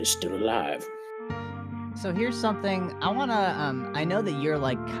actually still alive. So here's something I want to I know that you're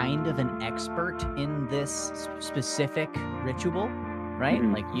like kind of an expert in this specific ritual, right?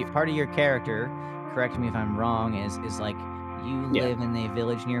 Mhm. Like part of your character, correct me if I'm wrong, is like you live in a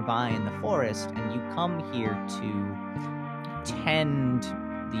village nearby in the forest, and you come here to tend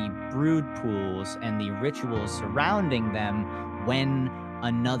the brood pools and the rituals surrounding them when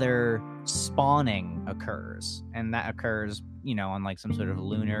another spawning occurs, and that occurs on like some sort of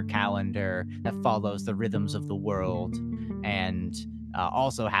lunar calendar that follows the rhythms of the world, and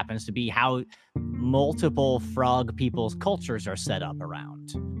also happens to be how multiple frog people's cultures are set up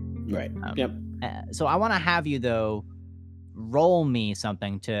around. Right. Yep. So I want to have you though roll me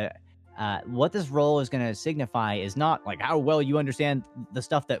something to what this roll is going to signify is not like how well you understand the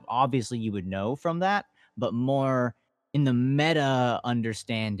stuff that obviously you would know from that, but more in the meta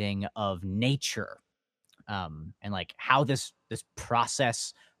understanding of nature, and like how this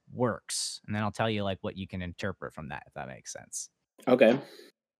process works. And then I'll tell you like what you can interpret from that, if that makes sense. Okay.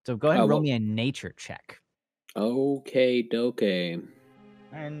 So go ahead and roll me a nature check. Okay, doke.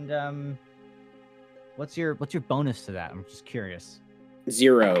 And what's your bonus to that? I'm just curious.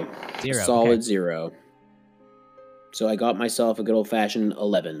 0. Solid okay. 0. So I got myself a good old-fashioned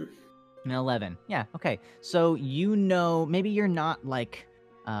 11. An 11. Yeah, okay. So maybe you're not like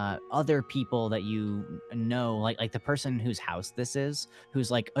other people that you know, like the person whose house this is,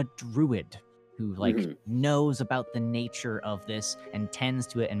 who's like a druid, who like knows about the nature of this and tends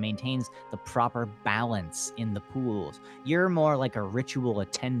to it and maintains the proper balance in the pools. You're more like a ritual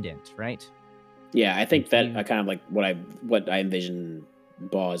attendant, right? Yeah, I think that I kind of like what I envision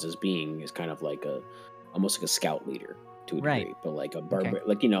Boz as being is kind of like almost like a scout leader to a degree, but like a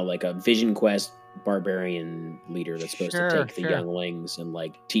like a Vision Quest barbarian leader that's supposed to take the younglings and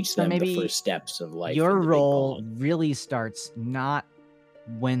like teach them the first steps of life. Your role really starts not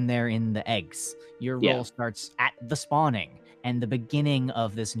when they're in the eggs. Your role starts at the spawning and the beginning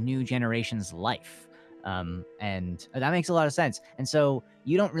of this new generation's life. And that makes a lot of sense. And so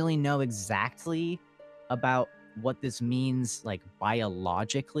you don't really know exactly about what this means like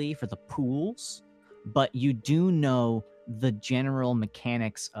biologically for the pools, but you do know the general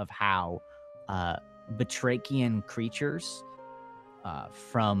mechanics of how batrachian creatures,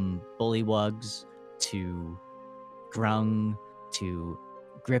 from bullywugs to grung to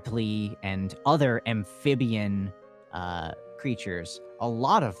gripply and other amphibian creatures, a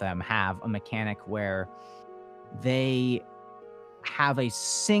lot of them have a mechanic where they have a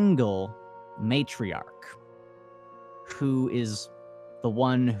single matriarch who is the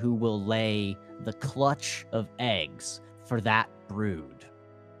one who will lay the clutch of eggs for that brood.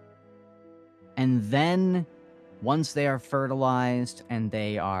 And then once they are fertilized and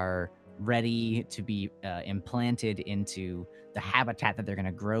they are ready to be implanted into the habitat that they're going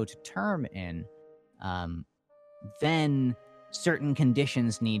to grow to term in, then certain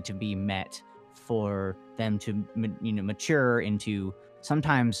conditions need to be met for them to mature into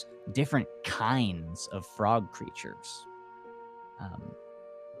sometimes different kinds of frog creatures.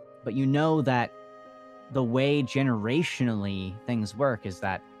 But you know that the way generationally things work is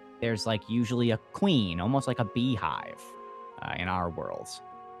that there's like usually a queen, almost like a beehive in our worlds.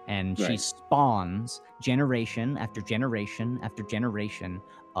 And she spawns generation after generation after generation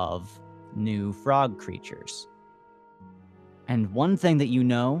of new frog creatures. And one thing that you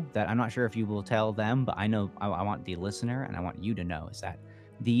know that I'm not sure if you will tell them, but I know I want the listener and I want you to know is that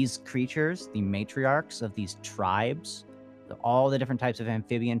these creatures, the matriarchs of these tribes, all the different types of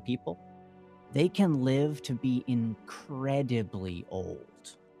amphibian people, they can live to be incredibly old.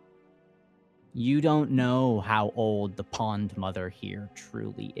 You don't know how old the pond mother here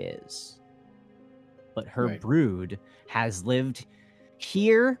truly is. But her brood has lived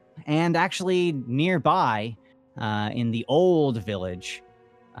here and actually nearby in the old village,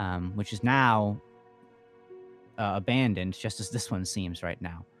 which is now abandoned, just as this one seems right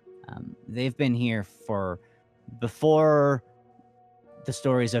now. They've been here for before the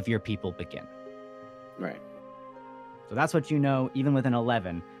stories of your people begin. Right. So that's what you know, even with an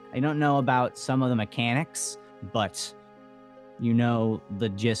 11. I don't know about some of the mechanics, but you know the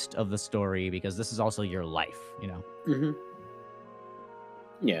gist of the story because this is also your life, you know? Mm-hmm.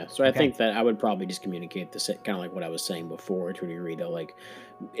 Yeah, so I think that I would probably just communicate this kind of like what I was saying before to a degree, though. Like,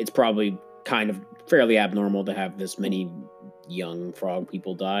 it's probably kind of fairly abnormal to have this many young frog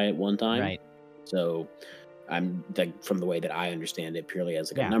people die at one time. Right. So I'm like, from the way that I understand it, purely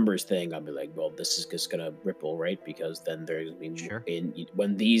as like a numbers thing, I'll be like, well, this is just gonna ripple, right? Because then there's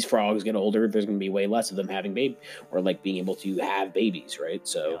when these frogs get older, there's gonna be way less of them having baby or like being able to have babies, right?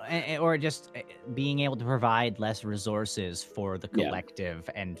 So or just being able to provide less resources for the collective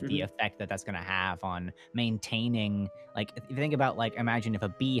and the effect that that's gonna have on maintaining. Like, if you think about, like, imagine if a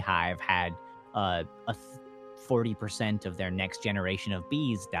beehive had a 40% of their next generation of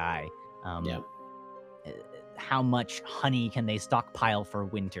bees die. How much honey can they stockpile for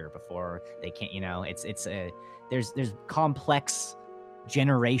winter before they can't, there's complex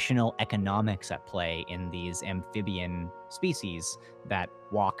generational economics at play in these amphibian species that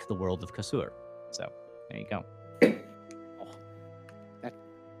walk the world of Kasur. So there you go.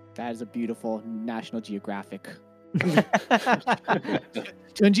 That is a beautiful National Geographic.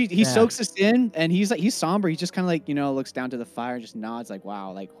 Tunji, he soaks us in, and he's somber. He just kind of like, looks down to the fire and just nods like,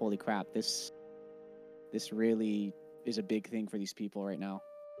 wow, like, holy crap, this really is a big thing for these people right now.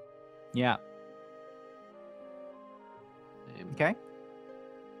 Yeah. Okay.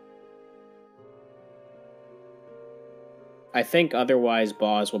 I think otherwise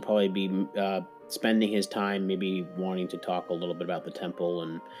Boz will probably be spending his time maybe wanting to talk a little bit about the temple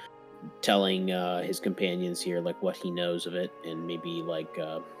and telling his companions here like what he knows of it and maybe like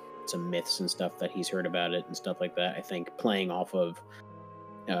some myths and stuff that he's heard about it and stuff like that. I think playing off of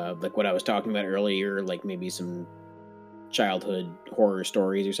like what I was talking about earlier, like maybe some childhood horror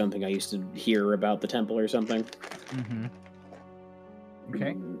stories or something I used to hear about the temple or something. Mm-hmm.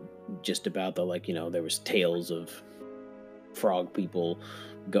 Okay. Just about the, like, there was tales of frog people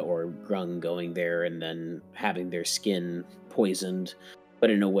or grung going there and then having their skin poisoned, but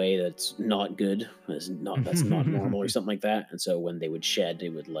in a way that's not good, that's not normal or something like that. And so when they would shed, it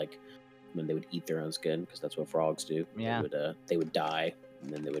would when they would eat their own skin, because that's what frogs do. Yeah. They would die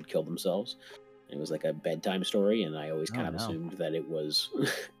and then they would kill themselves. And it was like a bedtime story, and I always kind of assumed that it was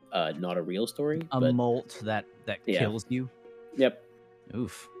not a real story. A molt that kills you. Yep.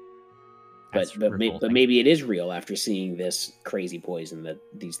 Oof. But maybe it is real after seeing this crazy poison that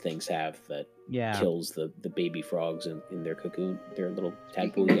these things have that kills the baby frogs in their cocoon, their little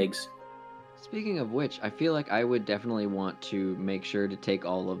tadpole eggs. Speaking of which, I feel like I would definitely want to make sure to take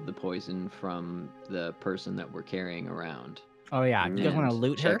all of the poison from the person that we're carrying around. Oh yeah, you guys want to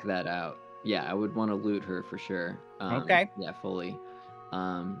loot her? Check that out. Yeah, I would want to loot her for sure. Okay. Yeah, fully.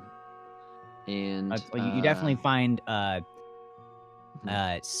 And you definitely find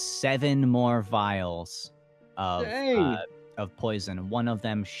 7 more vials of poison. One of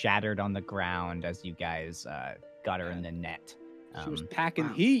them shattered on the ground as you guys got her in the net. She was packing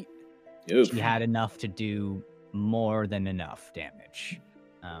heat. She had enough to do more than enough damage.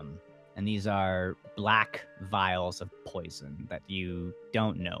 And these are black vials of poison that you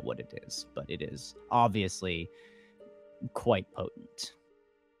don't know what it is, but it is obviously quite potent.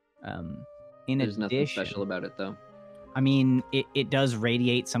 There's nothing special about it, though. I mean, it does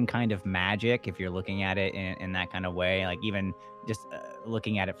radiate some kind of magic if you're looking at it in that kind of way. Like even just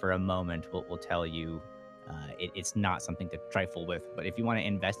looking at it for a moment will tell you it's not something to trifle with. But if you want to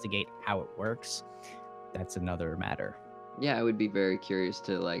investigate how it works, that's another matter. Yeah, I would be very curious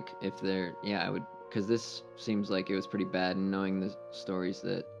to like if they're I would, because this seems like it was pretty bad, and knowing the stories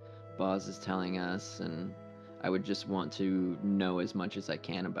that Boz is telling us, and I would just want to know as much as I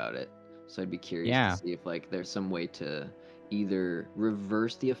can about it. So I'd be curious to see if like there's some way to either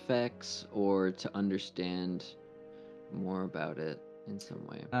reverse the effects or to understand more about it in some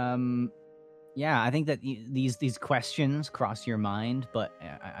way. Yeah, I think that these questions cross your mind, but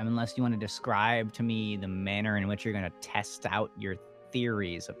unless you want to describe to me the manner in which you're going to test out your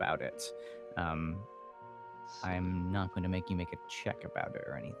theories about it, I'm not going to make you make a check about it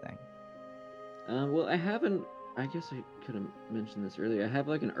or anything. Well, I guess I could have mentioned this earlier. I have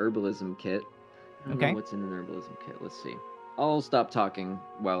like an herbalism kit. I don't know what's in an herbalism kit. Let's see. I'll stop talking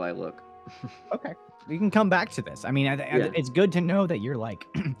while I look. Okay. We can come back to this. I mean, it's good to know that you're like,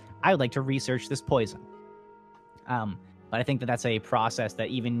 I would like to research this poison. But I think that that's a process that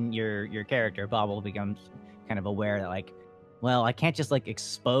even your character, Bobble, becomes kind of aware that like, well, I can't just like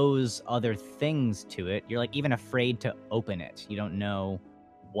expose other things to it. You're like even afraid to open it. You don't know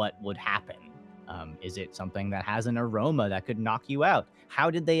what would happen. Is it something that has an aroma that could knock you out? How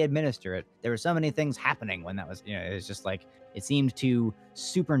did they administer it? There were so many things happening when that was, it's just like, it seemed to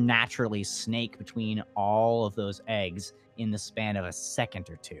supernaturally snake between all of those eggs in the span of a second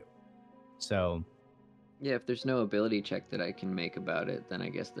or two. So... yeah, if there's no ability check that I can make about it, then I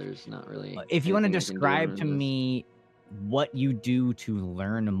guess there's not really... if you want to describe to me what you do to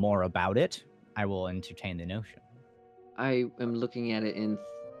learn more about it, I will entertain the notion. I am looking at it and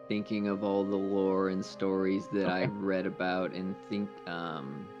thinking of all the lore and stories that I've read about and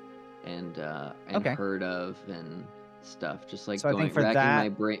heard of and stuff. Just like so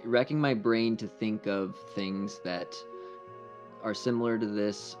racking my brain to think of things that are similar to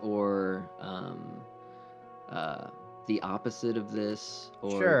this or the opposite of this,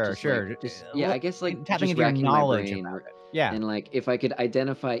 or I guess like tapping just into your knowledge my brain, yeah, and like if I could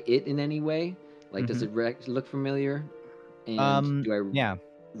identify it in any way, like does it look familiar, and do I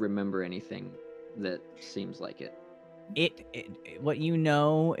remember anything that seems like it? What you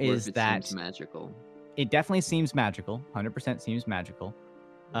know is that seems magical. It definitely seems magical. 100% seems magical.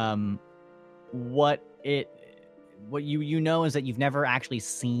 What you know is that you've never actually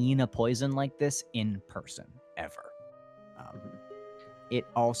seen a poison like this in person ever. It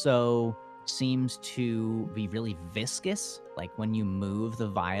also seems to be really viscous. Like when you move the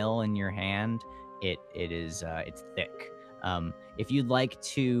vial in your hand, it's thick. If you'd like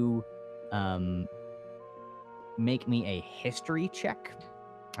to make me a history check,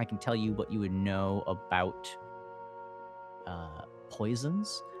 I can tell you what you would know about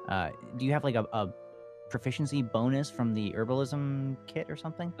poisons. Do you have like a proficiency bonus from the herbalism kit or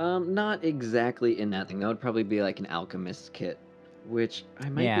something? Not exactly in that thing. That would probably be like an alchemist kit, which I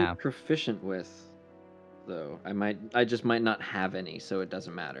might be proficient with, though. I just might not have any, so it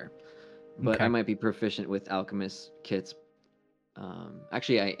doesn't matter. But I might be proficient with alchemist kits.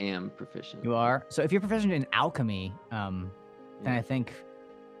 Actually, I am proficient. You are? So if you're proficient in alchemy, then I think...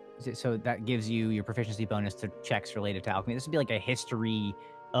 so that gives you your proficiency bonus to checks related to alchemy. This would be like a history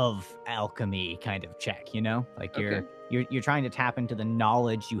of alchemy kind of check, you know? Like you're trying to tap into the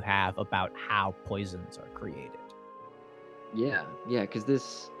knowledge you have about how poisons are created. Yeah, because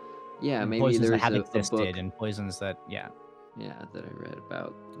this... yeah, and maybe poisons there's that have a existed book, and poisons that... yeah, that I read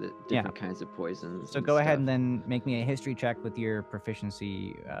about the different kinds of poisons. So go ahead and then make me a history check with your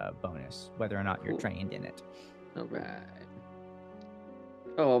proficiency bonus, whether or not you're trained in it. All right.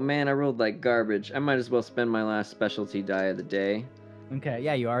 Oh man, I rolled like garbage. I might as well spend my last specialty die of the day. Okay,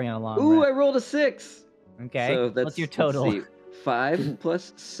 yeah, you are on a long Ooh, rest. I rolled a 6. Okay, so that's, what's your total? 5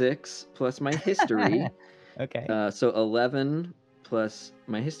 plus 6 plus my history. Okay. So 11 plus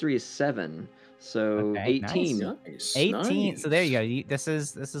my history is 7. So 18. Nice. 18. Nice. So there you go. This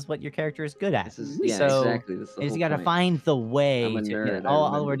is what your character is good at. Exactly. This is the you got to find the way. I'm a nerd.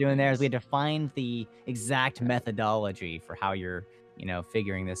 All we're doing there is we had to find the exact methodology for how you're,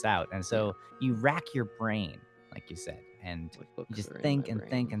 figuring this out. And so you rack your brain, like you said, and you just think and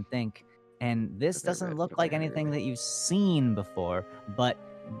think and think. And this doesn't look like anything that you've seen before, but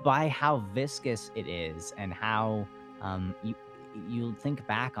by how viscous it is and how you think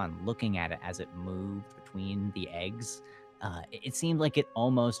back on looking at it as it moved between the eggs, it seemed like it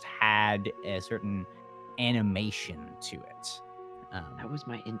almost had a certain animation to it. That was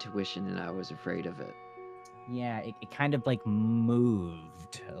my intuition, and I was afraid of it. Yeah, it kind of like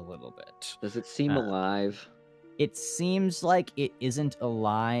moved a little bit. Does it seem alive? It seems like it isn't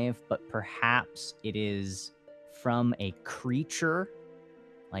alive, but perhaps it is from a creature,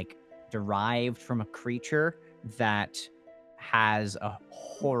 like derived from a creature that has a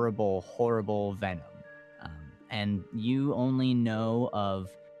horrible, horrible venom. And you only know of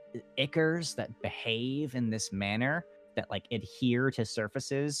ichors that behave in this manner, that like adhere to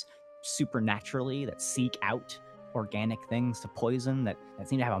surfaces supernaturally, that seek out organic things to poison, that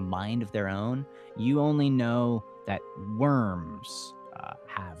seem to have a mind of their own. You only know that worms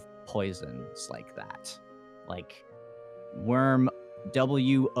have poisons like that. Like worm,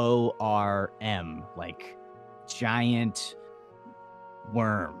 WORM, like giant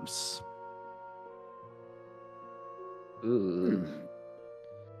worms. Ooh.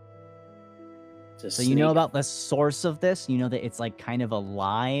 So you know about the source of this? You know that it's like kind of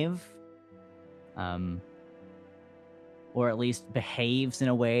alive, or at least behaves in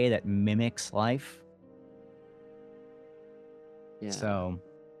a way that mimics life. Yeah. So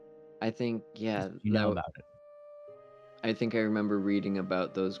I think, yeah, you know about it. I think I remember reading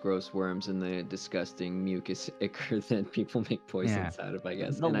about those gross worms and the disgusting mucus ichor that people make poisons out of, I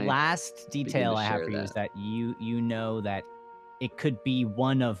guess. The last detail I have for you is that you know that it could be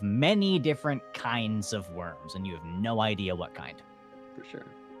one of many different kinds of worms, and you have no idea what kind. For sure.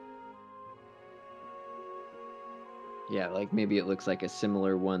 Yeah, like maybe it looks like a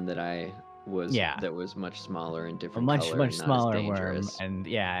similar one that that was much smaller and different color, much and not smaller as worm, dangerous.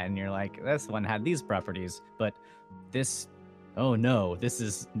 and you're like, this one had these properties, but this, oh no, this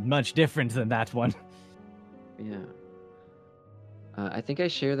is much different than that one. Yeah. I think I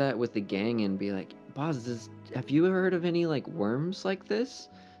share that with the gang and be like, Boz, have you ever heard of any like worms like this,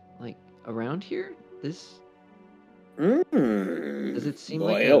 like around here? Does it seem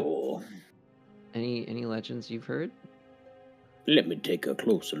like any legends you've heard? Let me take a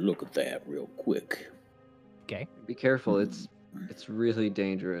closer look at that real quick. Okay. Be careful. It's really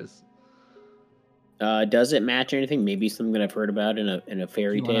dangerous. Does it match anything? Maybe something that I've heard about in a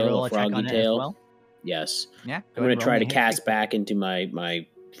fairy tale, a froggy tale. Well? Yes. Yeah. I'm gonna try to cast back into my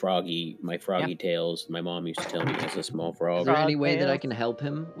froggy tales. My mom used to tell me as a small frog. Is there any way that I can help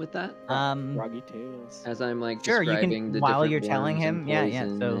him with that? Froggy tales. As I'm like sure, describing you can, the while different you're telling him,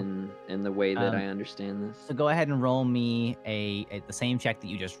 and the way that I understand this. So go ahead and roll me the same check that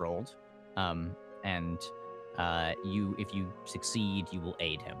you just rolled, and if you succeed, you will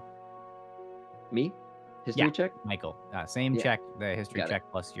aid him. Me? History check? Michael. Same check, the history check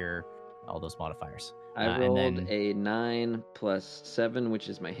plus all those modifiers. I rolled a 9 plus 7, which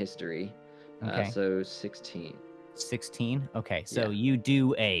is my history. Okay. So 16. 16? Okay, so you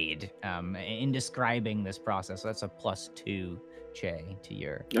do aid in describing this process. So that's a +2, Che, to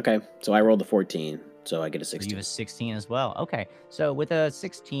your... Okay, so I rolled a 14, so I get a 16. So you have a 16 as well. Okay, so with a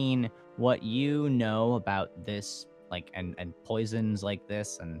 16, what you know about this, like, and poisons like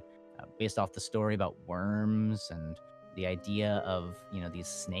this, and based off the story about worms and the idea of, these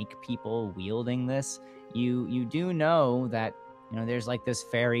snake people wielding this, you do know that, there's like this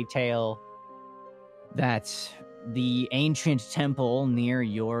fairy tale that the ancient temple near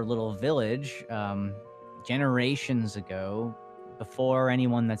your little village, generations ago, before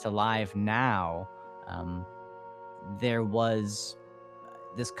anyone that's alive now, there was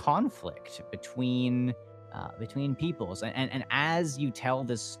this conflict between peoples. And as you tell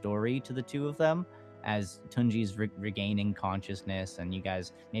this story to the two of them, as Tunji's regaining consciousness and you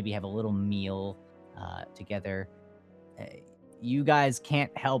guys maybe have a little meal together, you guys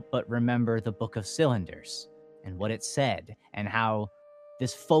can't help but remember the Book of Cylinders and what it said, and how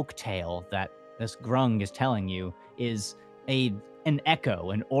this folk tale that this grung is telling you is an echo,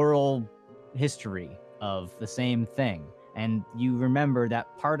 an oral history of the same thing. And you remember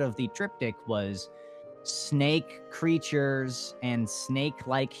that part of the triptych was snake creatures and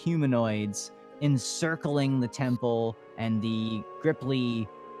snake-like humanoids encircling the temple, and the Gripply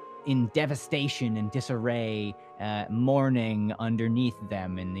in devastation and disarray, mourning underneath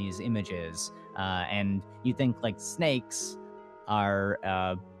them in these images. And you think like snakes are,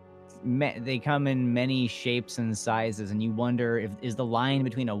 they come in many shapes and sizes, and you wonder is the line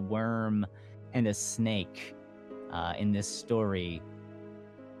between a worm and a snake in this story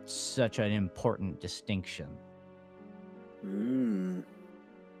such an important distinction?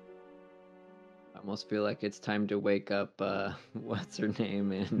 I almost feel like it's time to wake up what's her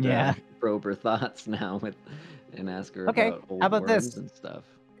name and probe her thoughts now and ask her about old worms and stuff.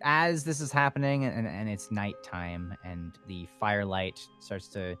 As this is happening and it's nighttime and the firelight starts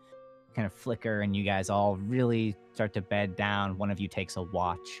to kind of flicker and you guys all really start to bed down, one of you takes a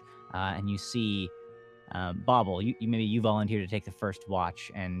watch, and you see Bobble, maybe you volunteer to take the first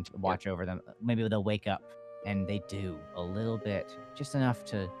watch and watch over them. Maybe they'll wake up and they do a little bit, just enough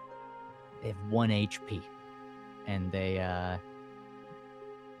to. They have 1 HP, and they're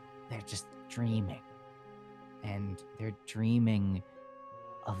just dreaming, and they're dreaming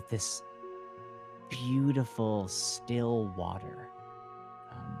of this beautiful still water,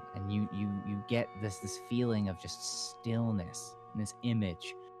 and you get this feeling of just stillness, and this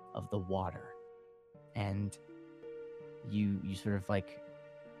image of the water, and you sort of like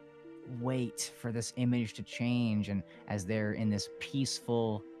wait for this image to change, and as they're in this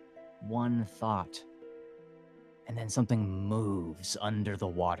peaceful one thought, and then something moves under the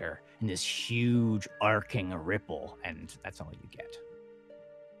water in this huge arcing ripple, and that's all you get.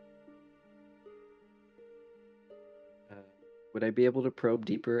 Would I be able to probe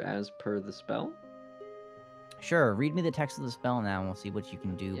deeper as per the spell? Sure, read me the text of the spell now, and we'll see what you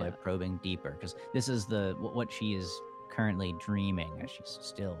can do by Yeah. probing deeper, because this is what she is currently dreaming, as she's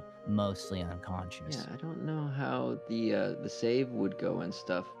still mostly unconscious. Yeah, I don't know how the save would go and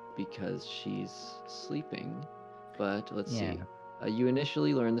stuff because she's sleeping, but let's see. You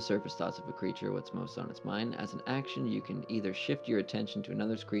initially learn the surface thoughts of a creature, what's most on its mind. As an action, you can either shift your attention to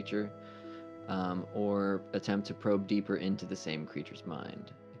another's creature, or attempt to probe deeper into the same creature's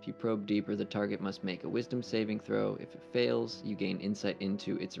mind. If you probe deeper, the target must make a wisdom saving throw. If it fails, you gain insight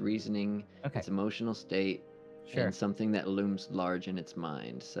into its reasoning, its emotional state, and something that looms large in its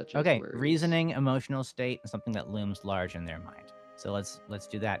mind, such as words. Reasoning, emotional state, and something that looms large in their mind. So let's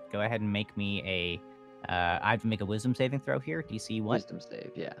do that. Go ahead and make me a. I have to make a wisdom saving throw here. DC what? Wisdom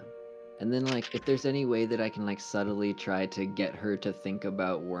save, yeah. And then, like, if there's any way that I can, like, subtly try to get her to think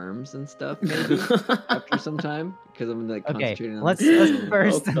about worms and stuff, maybe, after some time, because I'm, like, concentrating on let's this.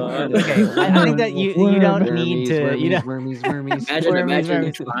 first... Oh, God. Okay, I think that you don't need to... Wormies.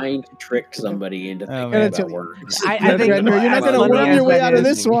 Imagine trying to trick somebody into thinking about worms. I think you're not going to worm your way out of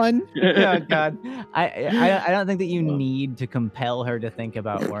this one. Oh, God. I don't think that you need to compel her to think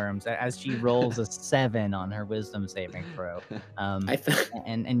about worms, as she rolls a 7 on her wisdom saving throw.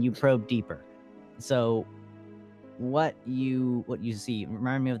 And you probe deeper. So what you see,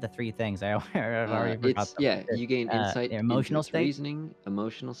 remind me of the 3 things. I already forgot them. You gain insight emotional into its state, reasoning,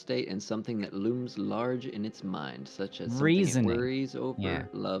 emotional state, and something that looms large in its mind, such as something reasoning. it worries over,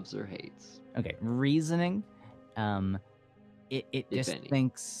 loves, or hates. Okay, reasoning. It just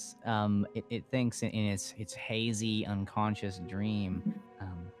thinks. It thinks in its hazy, unconscious dream.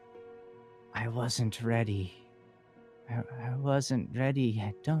 I wasn't ready. I wasn't ready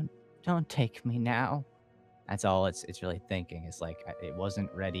yet. Don't take me now. That's all it's really thinking. It's like it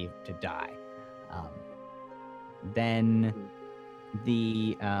wasn't ready to die. Then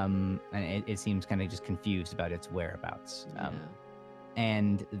the and it seems kind of just confused about its whereabouts.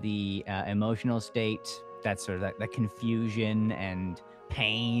 And the emotional state, that's sort of that confusion and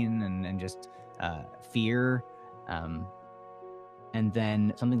pain and just fear. And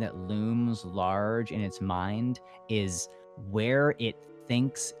then something that looms large in its mind is where it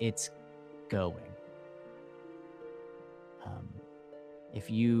thinks it's going. If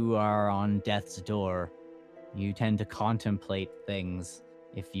you are on death's door, you tend to contemplate things,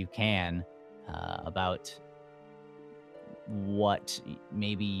 if you can, about what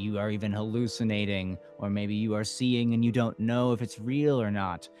maybe you are even hallucinating, or maybe you are seeing and you don't know if it's real or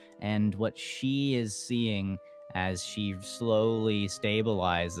not. And what she is seeing as she slowly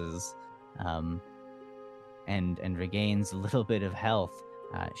stabilizes and regains a little bit of health,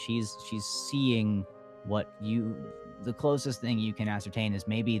 she's seeing what the closest thing you can ascertain is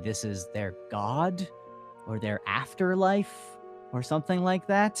maybe this is their god or their afterlife or something like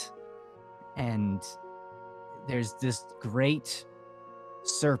that. And there's this great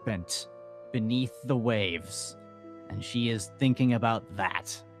serpent beneath the waves, and she is thinking about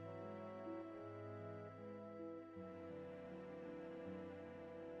that.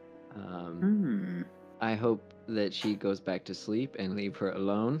 I hope that she goes back to sleep and leave her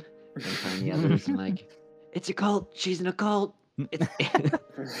alone and find the others and like, it's a cult. She's in a cult.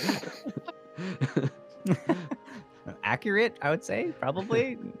 Accurate, I would say,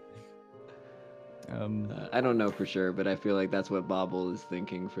 probably. I don't know for sure, but I feel like that's what Bobble is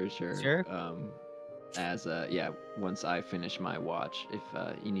thinking for sure. Sure. Once I finish my watch, if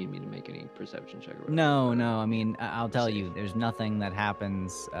you need me to make any perception check or whatever. No, I mean, I'll tell you, there's nothing that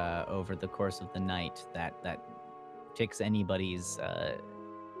happens over the course of the night that ticks anybody's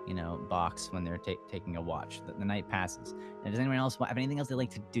box when they're taking a watch. The night passes. And does anyone else have anything else they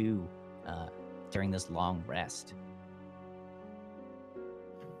like to do during this long rest?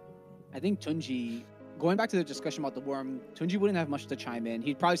 I think Tunji, going back to the discussion about the worm, Tunji wouldn't have much to chime in.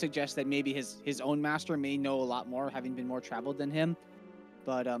 He'd probably suggest that maybe his own master may know a lot more, having been more traveled than him.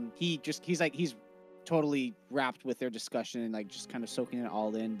 But he's totally wrapped with their discussion and like just kind of soaking it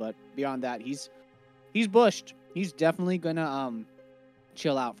all in. But beyond that, he's bushed. He's definitely gonna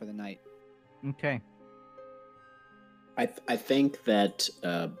chill out for the night. Okay. I think that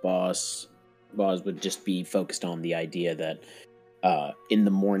Boz would just be focused on the idea that in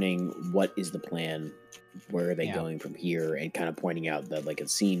the morning, what is the plan? Where are they going from here? And kind of pointing out that like it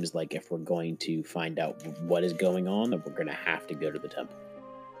seems like if we're going to find out what is going on, that we're going to have to go to the temple.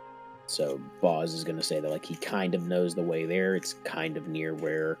 So Boz is going to say that like he kind of knows the way there. It's kind of near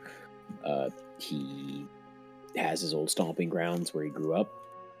where he has his old stomping grounds where he grew up.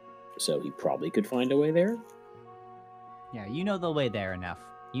 So he probably could find a way there. Yeah, you know the way there enough.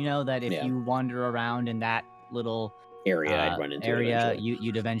 You know that if you wander around in that little area, I'd run into area,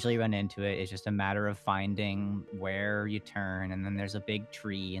 you'd eventually run into it. It's just a matter of finding where you turn, and then there's a big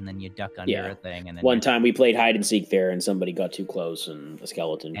tree, and then you duck under a thing. And then one time we played hide and seek there, and somebody got too close, and a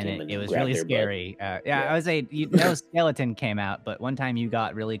skeleton came in. It was grabbed really their scary. I would say skeleton came out, but one time you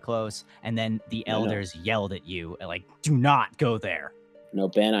got really close, and then the elders yelled at you, like, "Do not go there." No,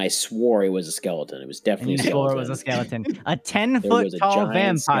 Ben, I swore it was a skeleton. It was definitely a skeleton. Swore it was a skeleton. A 10-foot tall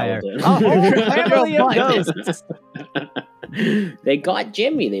vampire. Skeleton. A whole family of ghosts. They got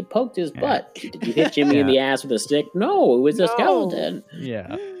Jimmy. They poked his butt. Did you hit Jimmy in the ass with a stick? No, it was a skeleton.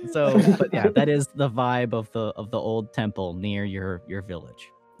 Yeah. So, but yeah, that is the vibe of the old temple near your village.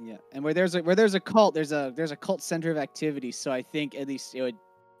 Yeah, and where there's a cult, there's a cult center of activity. So I think at least it would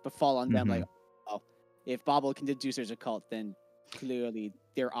befall on them. Like, oh, if Bobble can deduce there's a cult, then clearly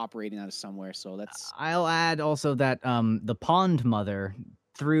they're operating out of somewhere. So that's. I'll add also that the Pond Mother,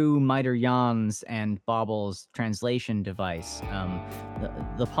 through Miter Jan's and Bobble's translation device,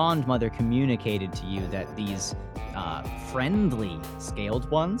 the Pond Mother communicated to you that these friendly scaled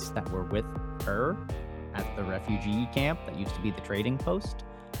ones that were with her at the refugee camp that used to be the trading post,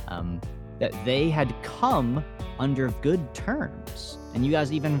 that they had come under good terms. And you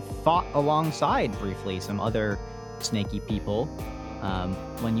guys even fought alongside briefly some other snaky people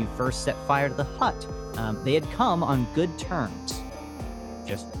when you first set fire to the hut. They had come on good terms.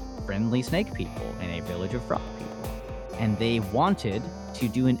 Just friendly snake people in a village of frog people. And they wanted to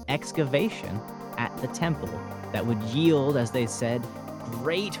do an excavation at the temple that would yield, as they said,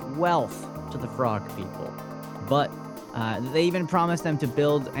 great wealth to the frog people. But they even promised them to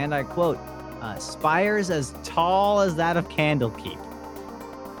build, and I quote, spires as tall as that of Candlekeep.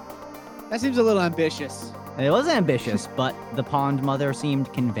 That seems a little ambitious. It was ambitious, but the Pond Mother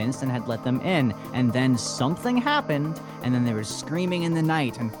seemed convinced and had let them in. And then something happened, and then there was screaming in the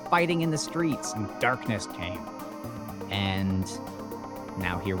night and fighting in the streets, and darkness came. And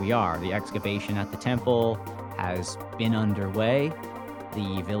now here we are. The excavation at the temple has been underway.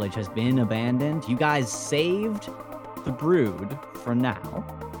 The village has been abandoned. You guys saved the brood for now.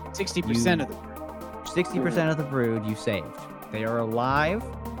 60% of the brood. 60% of the brood you saved. They are alive.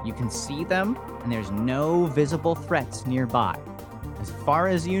 You can see them, and there's no visible threats nearby. As far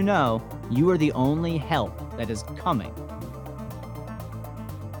as you know, you are the only help that is coming.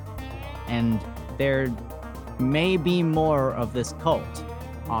 And there may be more of this cult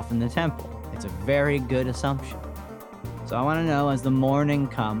off in the temple. It's a very good assumption. So I want to know, as the morning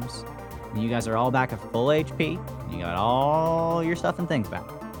comes, and you guys are all back at full HP, you got all your stuff and things back.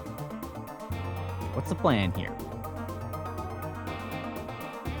 What's the plan here?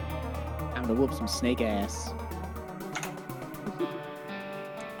 I'm gonna whoop some snake ass.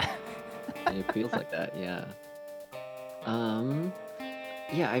 It feels like that, yeah.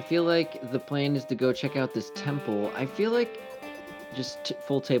 Yeah, I feel like the plan is to go check out this temple. I feel like, just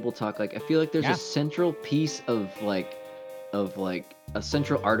full table talk, like I feel like there's a central piece of a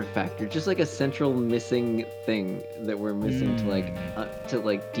central artifact, or just like a central missing thing that we're missing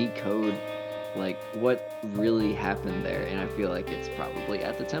to decode like what really happened there. And I feel like it's probably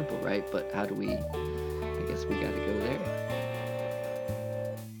at the temple, right? But how do we, I guess we gotta go there.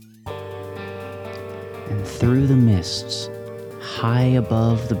 And through the mists, high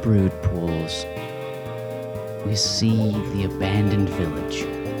above the brood pools, we see the abandoned village.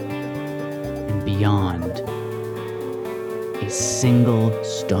 And beyond, a single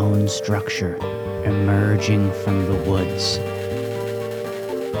stone structure emerging from the woods.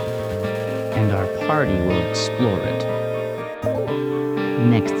 And our party will explore it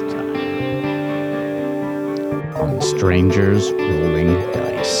next time on Strangers Rolling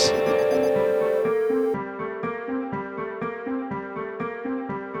Dice.